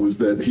 on that was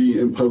that he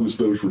imposed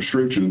those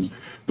restrictions.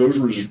 Those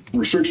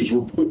restrictions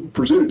were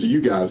presented to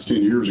you guys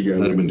 10 years ago.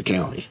 That'd have been the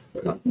county.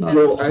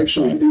 Well,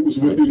 actually, it was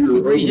within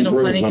your Regional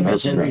urban Planning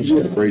growth.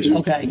 Commission. Regional.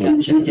 Okay, It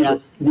was gotcha, yeah.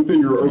 within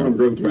your urban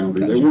growth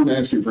boundary. They weren't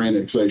asking for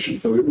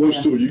annexation, so it was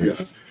still you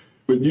guys.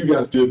 But you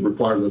guys did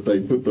require that they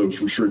put those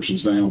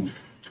restrictions down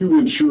to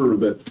ensure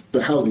that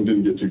the housing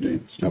didn't get too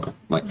dense. Okay,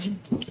 thanks.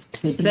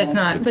 But that's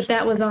not, But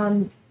that was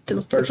on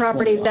the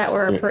properties that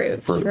were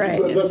approved,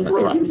 right? That's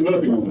correct. There's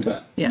nothing on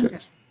that. yeah.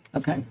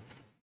 Okay.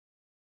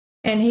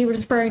 And he was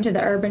referring to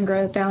the urban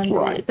growth boundary.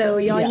 Right. So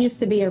y'all Yeah. used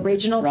to be a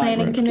regional Right.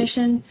 planning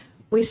commission.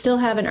 We still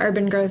have an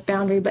urban growth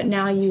boundary, but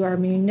now you are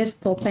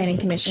municipal planning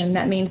commission.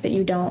 That means that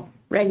you don't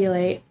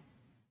regulate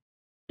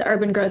the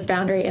urban growth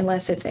boundary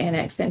unless it's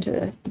annexed into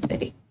the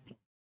city.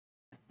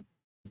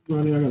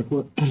 Ronnie, I got a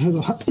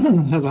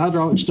question. Has a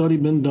hydraulic study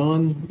been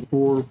done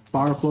for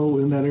fire flow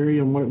in that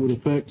area and what it would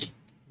affect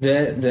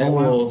That all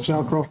will, out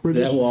South Cross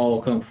Bridges? that will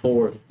all come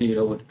forth,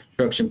 with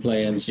construction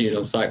plans,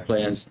 site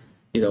plans,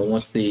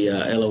 once the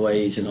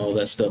LOAs and all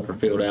that stuff are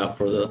filled out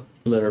for the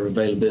letter of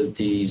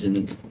availabilities,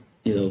 and,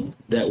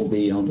 that will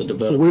be on the But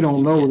development. we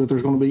don't know that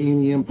there's going to be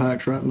any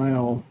impacts right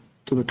now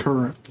to the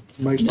current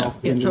based off.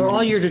 Yeah, so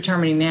all you're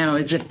determining now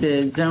is if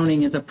the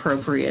zoning is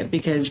appropriate,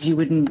 because you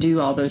wouldn't do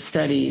all those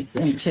studies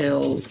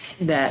until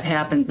that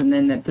happens, and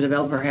then that the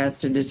developer has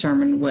to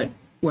determine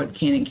what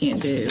can and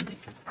can't do.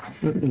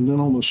 And then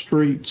on the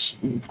streets,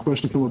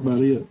 question come up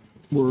about it,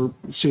 where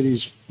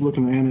cities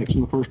looking to annex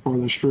in the first part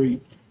of the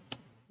street,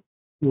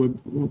 would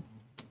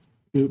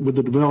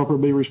the developer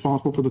be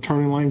responsible for the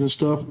turning lanes and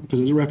stuff? Because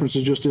his reference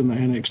is just in the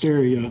annexed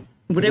area.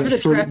 Whatever Does the that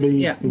street traffic, be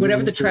yeah, in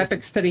whatever the annexed area?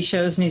 traffic study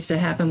shows needs to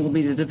happen will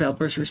be the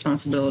developer's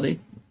responsibility.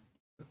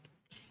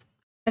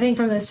 I think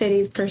from the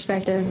city's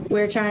perspective,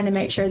 we're trying to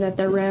make sure that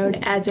the road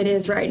as it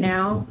is right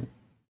now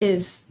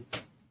is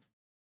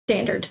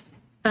standard.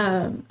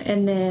 And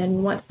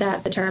then once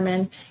that's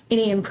determined,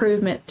 any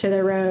improvements to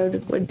the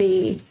road would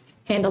be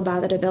handled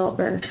by the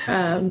developer.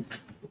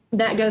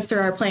 That goes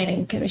through our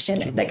planning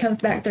commission. That comes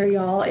back through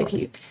y'all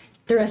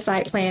through a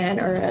site plan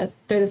or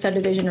through the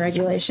subdivision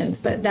regulations.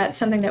 But that's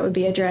something that would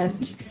be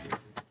addressed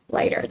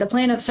later. The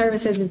plan of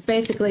services is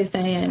basically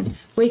saying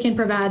we can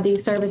provide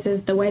these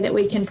services the way that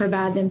we can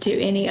provide them to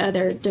any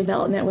other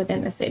development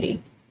within the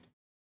city.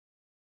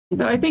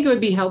 So I think it would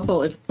be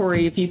helpful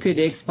Corey, if you could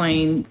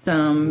explain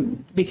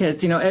some, because,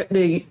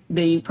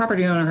 the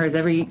property owner has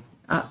every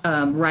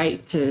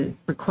right to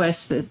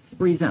request this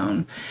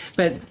rezone,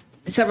 but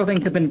several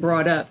things have been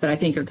brought up that I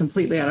think are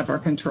completely out of our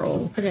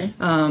control. Okay.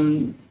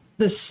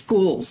 The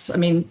schools,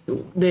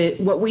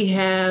 what we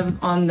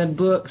have on the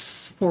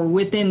books for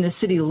within the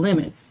city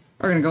limits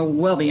are going to go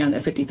well beyond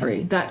that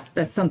 53.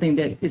 That's something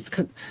that is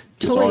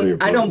totally,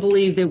 I don't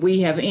believe that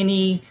we have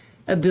any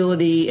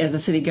ability as a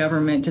city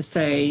government to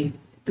say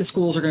the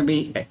schools are going to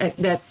be,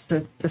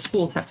 the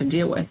schools have to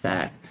deal with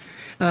that.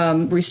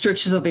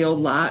 Restrictions of the old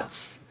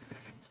lots,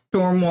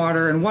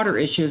 stormwater and water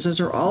issues, those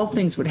are all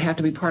things would have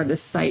to be part of the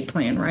site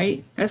plan,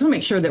 right? I just want to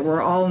make sure that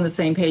we're all on the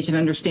same page and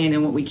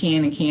understanding what we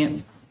can and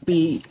can't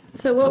be.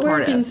 So what we're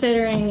part of.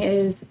 considering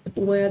is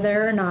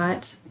whether or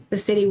not the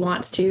city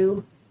wants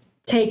to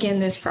take in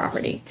this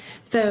property.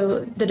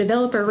 So the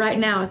developer right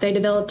now, if they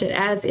developed it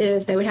as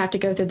is, they would have to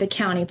go through the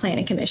county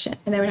planning commission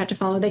and they would have to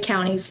follow the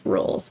county's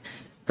rules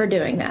for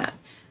doing that.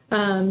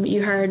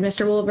 You heard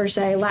Mr. Wolver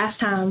say last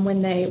time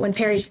when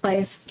Perry's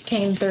Place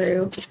came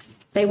through,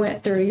 they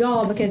went through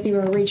y'all because you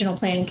were a regional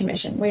planning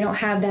commission. We don't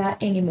have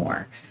that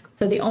anymore.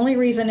 So the only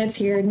reason it's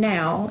here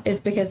now is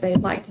because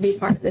they'd like to be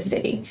part of the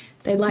city.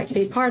 They'd like to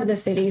be part of the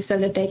city so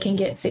that they can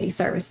get city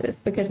services,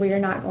 because we are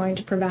not going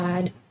to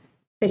provide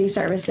city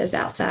services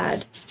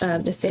outside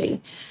of the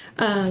city.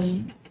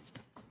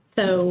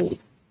 So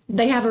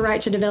they have a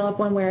right to develop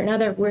one way or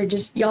another.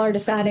 Y'all are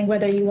deciding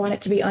whether you want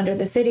it to be under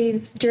the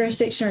city's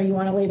jurisdiction or you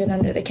want to leave it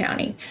under the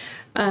county.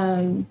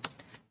 A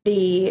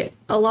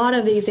lot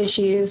of these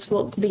issues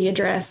will be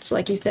addressed,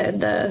 like you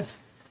said,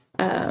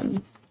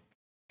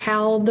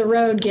 how the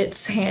road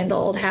gets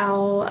handled,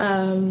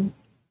 how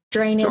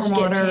drainage gets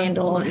Stormwater,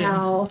 handled, yeah.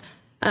 how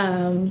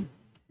the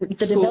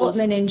Schools.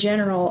 development in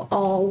general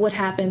all would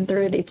happen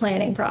through the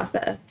planning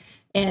process.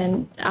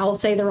 And I'll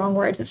say the wrong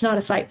words. It's not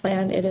a site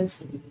plan. It is,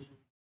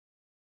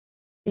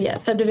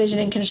 subdivision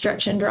and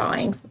construction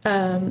drawings.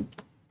 And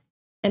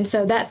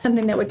so that's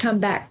something that would come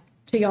back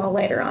to y'all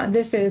later on.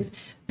 This is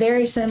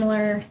very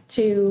similar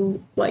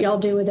to what y'all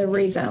do with a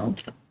rezone.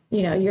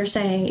 You're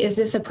saying, is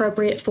this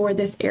appropriate for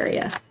this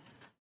area?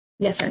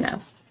 Yes or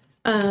no?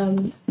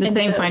 The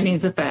same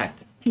findings of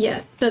fact.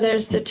 Yeah. So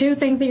there's the two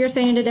things that you're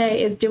saying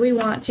today is, do we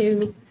want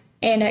to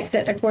annex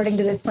it according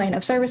to this plan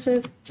of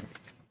services?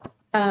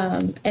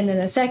 And then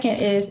the second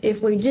is,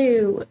 if we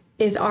do,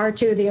 is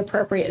R2 the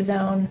appropriate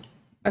zone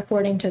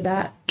according to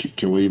that?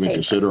 Can we even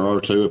consider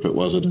R2 if it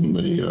wasn't in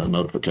the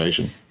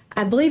notification?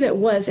 I believe it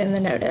was in the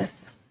notice.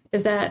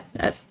 Is that,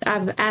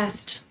 I've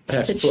asked I'd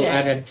have to to pull, I'd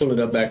check. have to pull it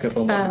up back up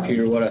on my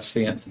computer, what I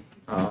sent.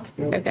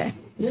 Okay,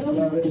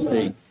 To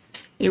see.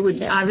 It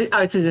would, I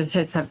would say this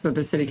has to go to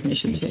the city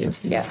commission too.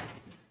 yeah.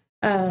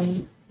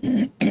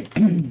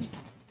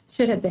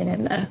 Should have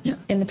been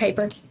in the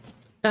paper.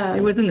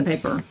 It was in the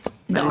paper.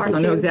 I don't know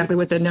article. exactly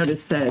what the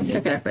notice said,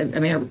 exactly. I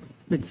mean,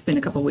 it's been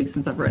a couple of weeks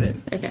since I've read it.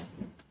 Okay.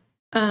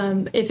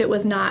 If it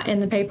was not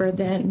in the paper,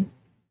 then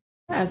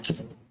I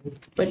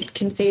would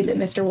concede that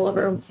Mr.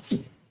 Wolver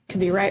could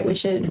be right. We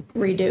should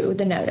redo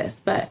the notice.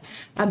 But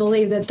I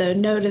believe that the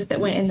notice that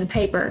went in the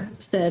paper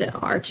said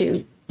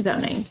R2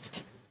 zoning.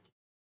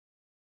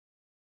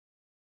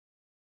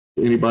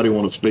 Anybody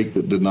want to speak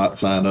that did not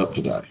sign up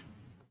today?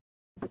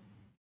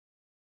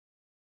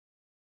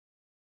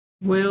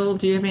 Will,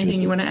 do you have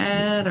anything you want to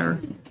add, or?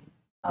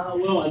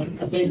 Well, I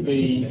think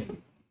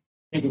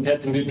we've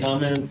had some good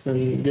comments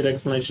and good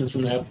explanations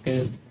from the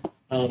applicant.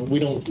 We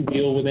don't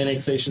deal with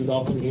annexations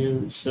often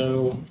here,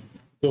 so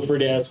feel free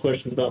to ask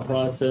questions about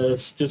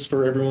process. Just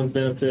for everyone's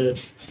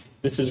benefit,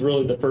 this is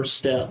really the first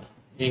step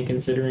in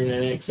considering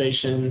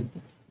annexation.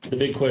 The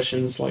big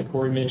questions, like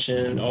Corey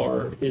mentioned,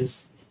 are: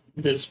 is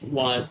this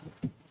lot,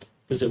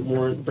 does it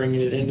warrant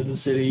bringing it into the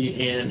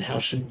city, and how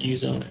should you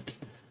zone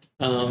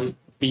it?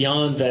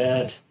 Beyond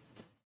that,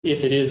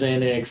 if it is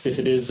annexed, if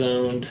it is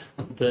zoned,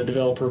 the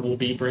developer will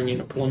be bringing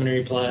a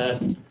preliminary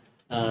plat,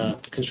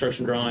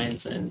 construction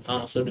drawings, and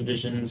final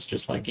subdivisions,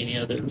 just like any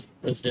other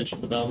residential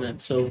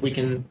development. So we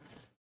can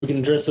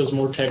address those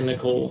more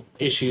technical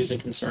issues and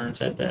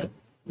concerns at that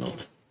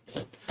moment.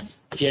 But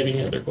if you have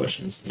any other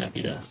questions, I'm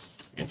happy to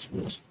answer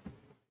those.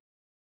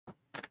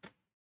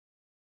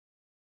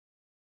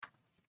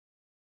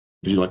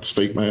 Would you like to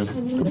speak,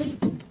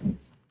 ma'am?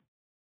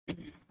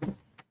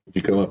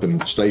 Could you come up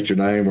and state your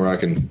name where I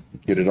can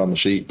get it on the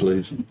sheet,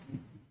 please?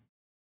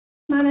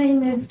 My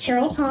name is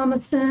Carol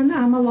Thomason.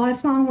 I'm a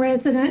lifelong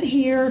resident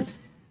here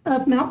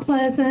of Mount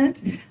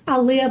Pleasant. I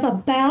live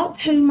about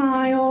 2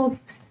 miles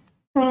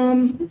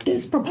from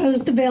this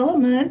proposed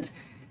development.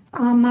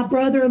 My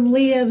brother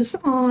lives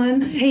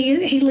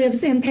he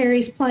lives in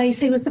Perry's Place.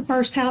 He was the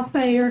first house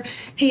there.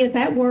 He is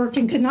at work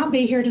and could not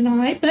be here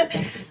tonight, but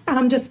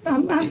I'm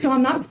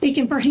not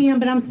speaking for him,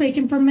 but I'm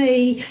speaking for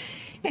me.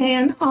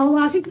 And all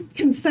I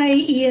can say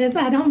is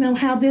I don't know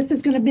how this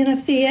is going to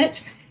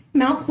benefit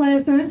Mount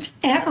Pleasant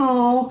at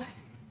all.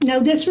 No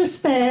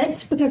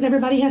disrespect, because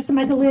everybody has to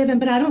make a living,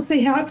 but I don't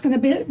see how it's going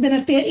to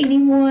benefit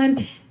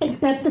anyone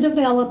except the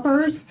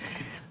developers.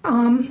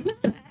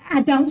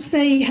 I don't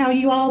see how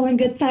you all in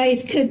good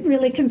faith could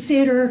really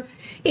consider,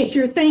 if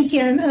you're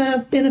thinking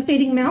of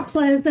benefiting Mount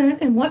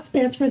Pleasant and what's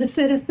best for the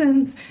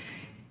citizens,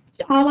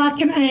 all I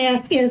can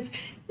ask is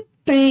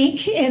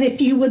think, and if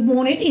you would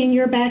want it in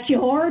your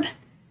backyard,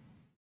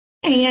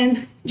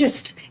 and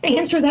just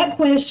answer that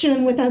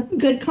question with a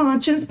good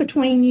conscience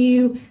between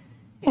you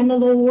and the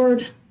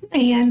Lord,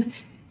 and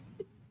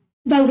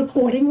vote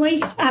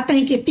accordingly. I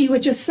think if you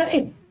would just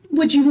say,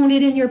 would you want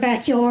it in your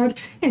backyard,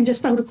 and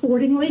just vote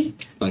accordingly?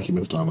 Thank you,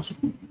 Ms. Thomas.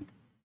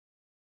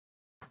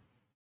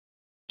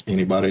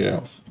 Anybody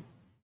else?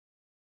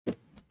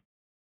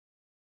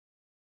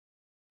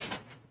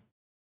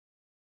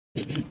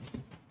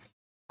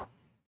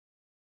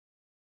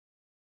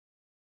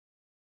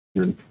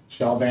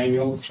 Shaw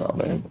Daniels.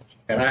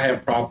 And I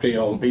have property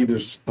on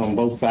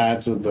both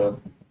sides of the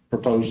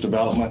proposed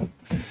development.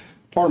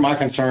 Part of my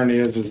concern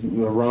is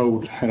the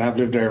road, and I've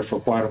lived there for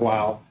quite a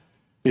while,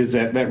 is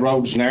that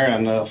road's narrow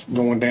enough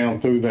going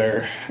down through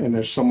there, and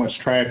there's so much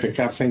traffic.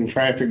 I've seen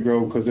traffic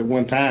grow because at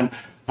one time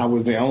I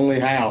was the only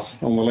house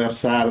on the left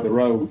side of the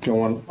road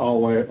going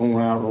all the way on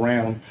out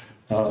around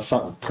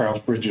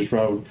Cross Bridges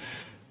Road.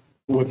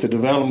 With the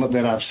development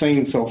that I've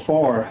seen so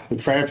far, the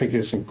traffic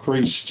has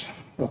increased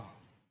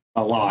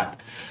a lot.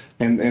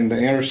 And the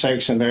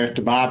intersection there at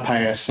the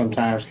bypass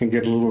sometimes can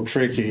get a little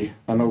tricky.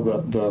 I know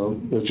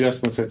the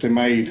adjustments that they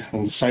made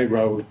on the state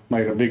road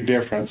made a big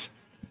difference,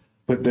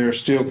 but there are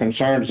still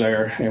concerns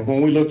there. And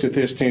when we looked at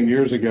this 10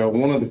 years ago,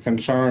 one of the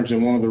concerns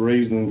and one of the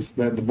reasons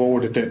that the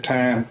board at that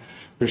time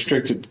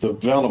restricted the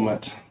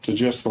development to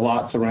just the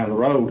lots around the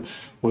road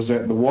was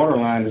that the water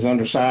line is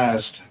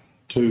undersized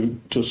to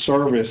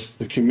service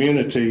the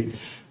community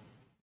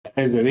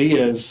as it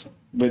is.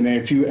 But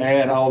if you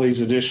add all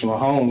these additional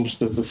homes,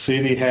 does the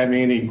city have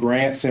any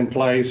grants in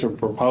place or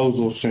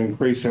proposals to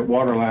increase that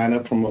water line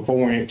up from a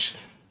 4-inch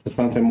to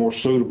something more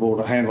suitable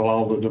to handle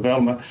all the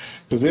development?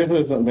 Because this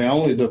isn't the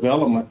only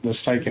development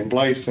that's taking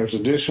place. There's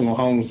additional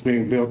homes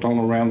being built on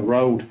around the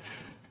road.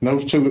 And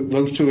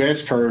those two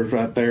S-curves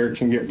right there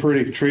can get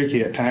pretty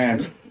tricky at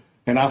times.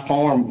 And I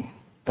farm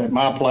at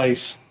my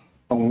place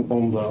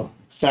on the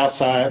south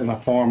side, and I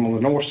farm on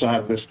the north side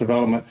of this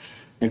development,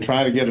 and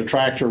trying to get a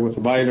tractor with a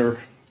baler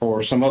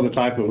or some other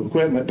type of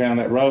equipment down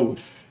that road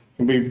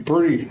can be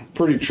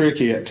pretty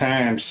tricky at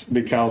times,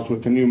 because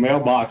with the new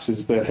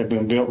mailboxes that have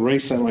been built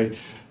recently,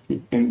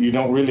 and you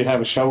don't really have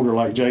a shoulder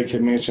like Jake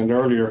had mentioned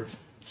earlier,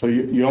 so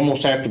you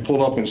almost have to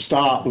pull up and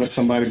stop, let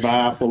somebody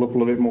by, pull up a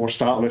little bit more,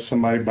 stop, let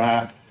somebody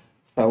by.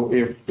 So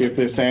if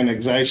this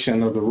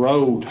annexation of the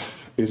road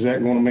Is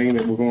that going to mean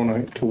that we're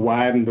going to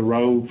widen the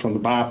road from the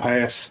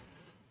bypass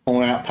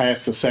on out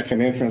past the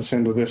second entrance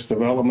into this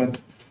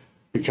development?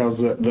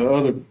 Because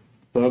the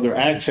other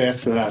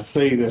access that I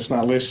see that's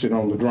not listed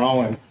on the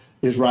drawing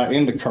is right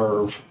in the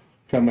curve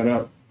coming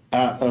up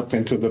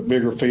into the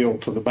bigger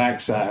field to the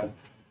backside.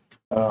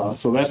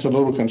 So that's a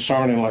little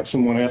concerning, like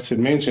someone else had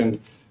mentioned,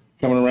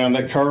 coming around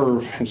that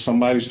curve and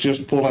somebody's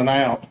just pulling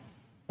out.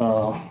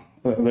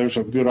 There's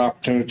a good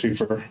opportunity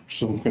for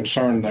some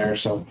concern there.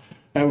 So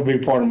that would be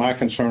part of my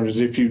concern, is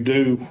if you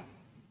do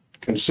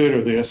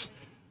consider this,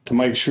 to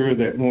make sure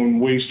that when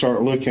we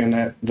start looking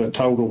at the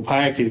total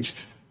package,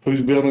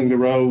 who's building the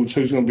roads,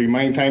 who's going to be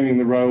maintaining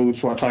the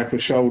roads, what type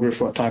of shoulders,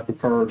 what type of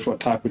curves, what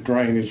type of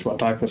drainage, what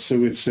type of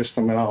sewage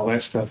system, and all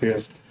that stuff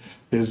is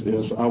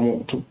I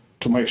want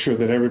to make sure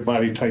that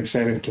everybody takes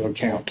that into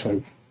account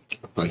too.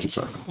 Thank you,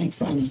 sir. Thanks,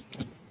 Lonnie.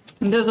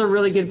 And those are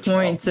really good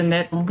points, and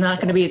that's not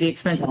going to be at the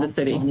expense of the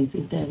city.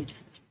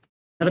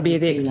 That'll be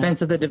at the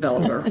expense of the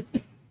developer,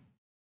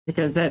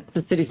 because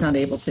the city's not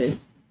able to.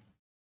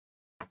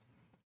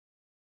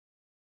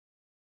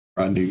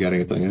 Ryan, do you got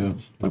anything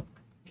else? No.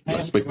 Can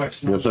I ask a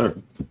question? Yes, sir.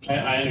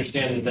 I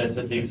understand that that's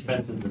at the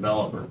expense of the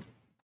developer.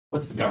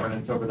 What's the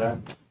governance over that?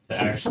 To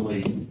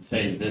actually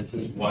say this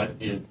is what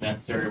is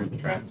necessary with the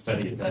traffic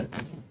study? Is that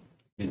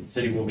the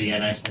city will be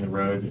annexing the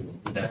road?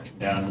 Would that come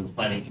down to the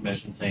planning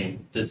commission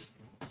saying this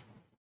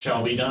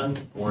shall be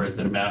done? Or is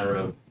it a matter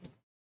of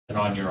an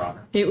on your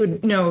honor? It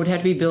would have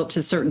to be built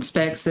to certain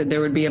specs, that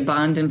there would be a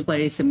bond in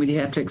place, and we would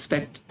have to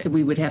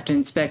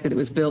inspect that it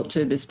was built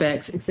to the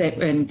specs,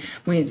 and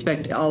we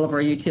inspect all of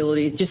our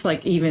utilities, just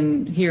like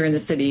even here in the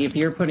city. If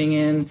you're putting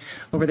in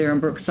over there on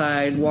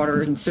Brookside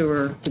water and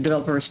sewer, the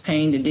developer is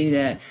paying to do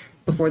that.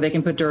 Before they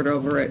can put dirt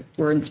over it,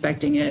 we're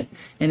inspecting it.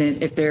 And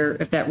if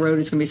that road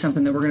is going to be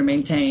something that we're going to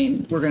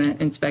maintain, we're going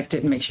to inspect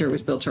it and make sure it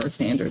was built to our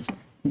standards.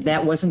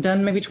 That wasn't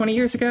done maybe 20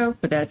 years ago,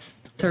 but that's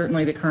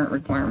certainly the current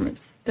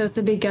requirements. So it's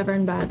to be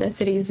governed by the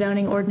city's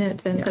zoning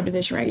ordinance and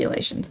subdivision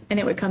regulations, and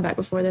it would come back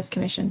before this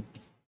commission.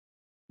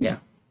 Yeah.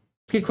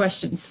 Good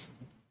questions.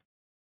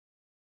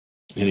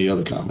 Any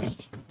other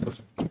comments?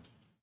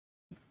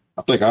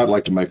 I think I'd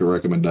like to make a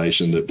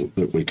recommendation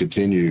that we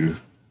continue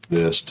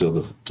this to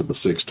the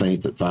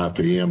 16th at 5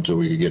 p.m. so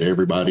we can get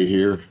everybody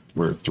here,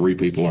 where 3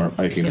 people aren't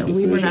making a decision.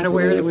 We were not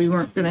aware that we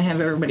weren't going to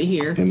have everybody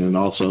here. And then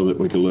also that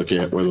we could look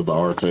at whether the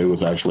R2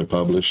 was actually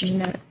published.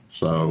 No.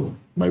 So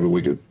maybe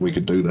we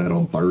could do that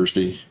on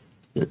Thursday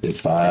at 5.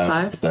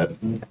 At 5? That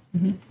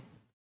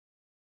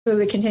We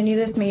would continue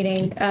this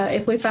meeting.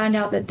 If we find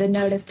out that the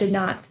notice did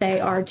not say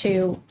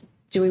R2,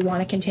 do we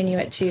want to continue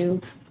it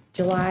to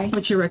July?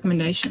 What's your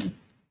recommendation?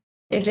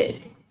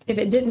 If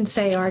it didn't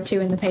say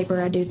R2 in the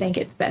paper, I do think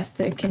it's best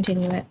to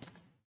continue it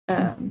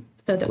so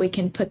that we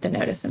can put the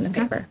notice in the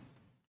paper.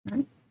 All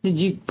right. Did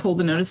you pull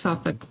the notice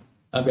off the?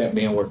 I've got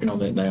been working on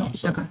that now.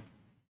 So. Okay.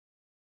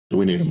 do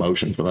we need a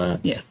motion for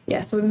that? Yes.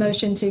 Yes, we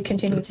motion to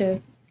continue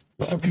to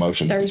I have a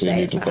motion to Thursday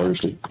continue to at 5.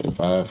 Thursday at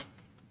 5.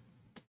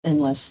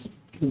 Unless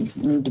we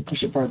need to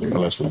push it further.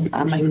 Unless we need to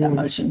I push make it. that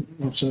motion.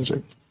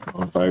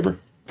 All in favor?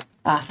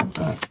 Aye.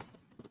 Aye.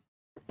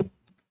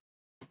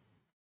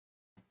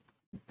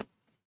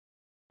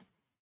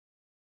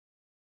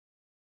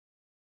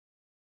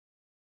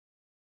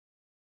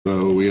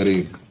 So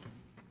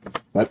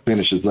that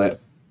finishes that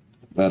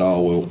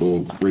all.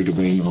 We'll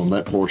reconvene on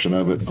that portion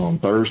of it on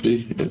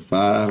Thursday at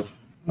 5.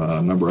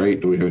 Number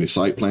 8, do we have any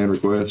site plan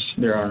requests?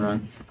 There are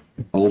none.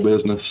 Old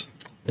business?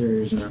 There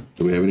is none.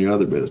 Do we have any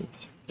other business?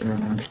 There are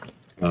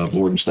none.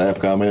 Board and staff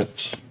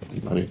comments?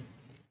 Anybody?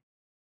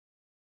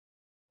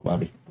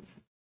 Bobby?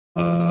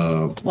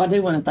 Well, I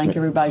do want to thank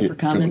everybody for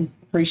coming.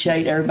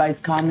 Appreciate everybody's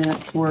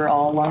comments. We're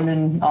all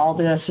learning all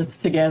this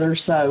together,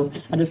 so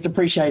I just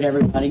appreciate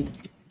everybody.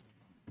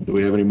 Do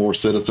we have any more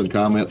citizen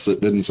comments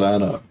that didn't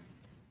sign up?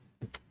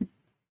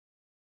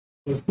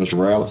 Mr.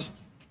 Morales?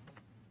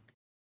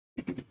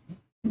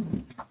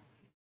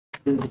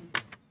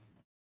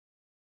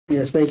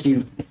 Yes, thank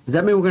you. Does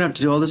that mean we're going to have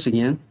to do all this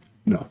again?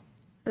 No,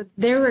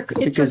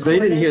 Because they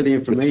didn't hear the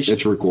information.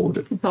 it's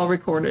recorded. It's all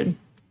recorded.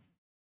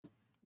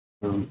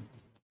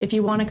 If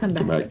you want to come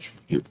Come back. back.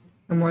 You-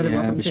 We're more than Yeah,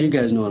 welcome but to. you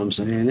guys know what I'm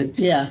saying.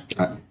 Yeah.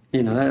 I I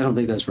don't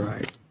think that's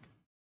right.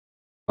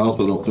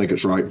 also don't think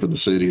it's right for the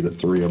city that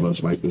 3 of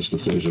us make this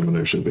decision when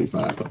there should be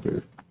 5 up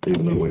here,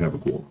 even though we have a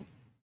quorum.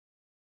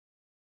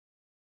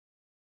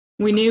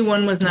 We knew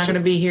one was not going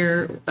to be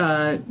here,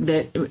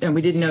 and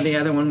we didn't know the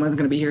other one wasn't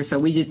going to be here, so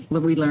we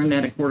learned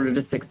that at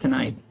 5:45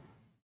 tonight.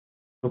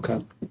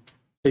 Okay.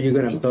 So you're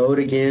going to vote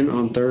again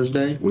on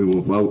Thursday? We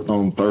will vote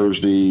on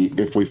Thursday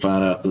if we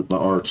find out that the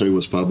R2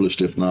 was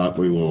published. If not,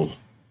 we will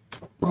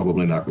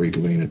probably not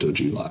reconvene until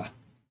July.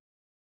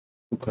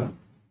 Okay.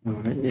 All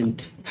right.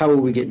 And how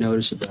will we get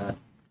notice of that?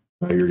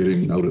 You're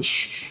getting notice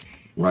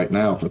right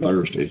now for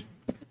Thursday.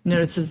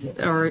 Notices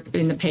are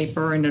in the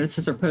paper, and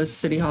notices are posted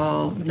City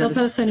Hall. We'll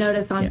post a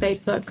notice on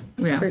Facebook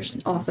Yeah.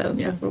 also.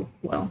 Yeah.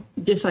 Well,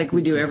 Just like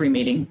we do every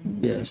meeting.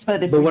 Yes.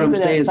 But if But what you I'm do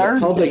it saying is the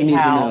Thursday, public needs to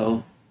how-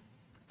 know.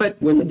 But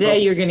When the today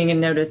vote- you're getting a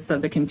notice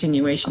of the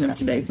continuation of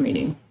today's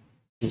meeting.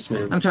 Yes,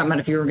 ma'am. I'm talking about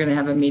if you were going to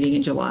have a meeting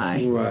in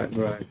July.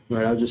 Right.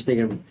 I was just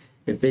thinking,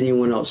 if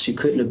anyone else who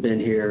couldn't have been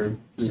here,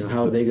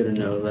 how are they going to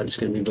know that it's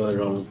going to be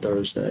voted on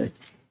Thursday?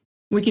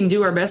 We can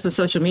do our best with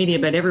social media,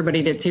 but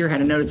everybody that's here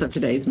had a notice of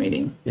today's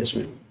meeting. Yes,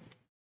 ma'am.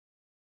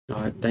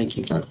 All right, thank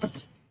you.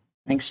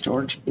 Thanks,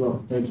 George.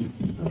 Well, thank you.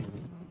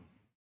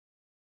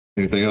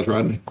 Anything else,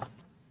 Rodney?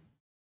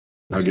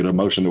 I'll get a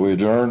motion that we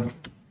adjourn.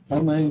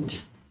 So moved.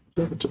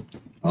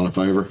 All in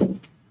favor?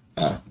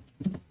 Aye.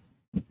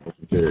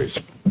 Motion carries.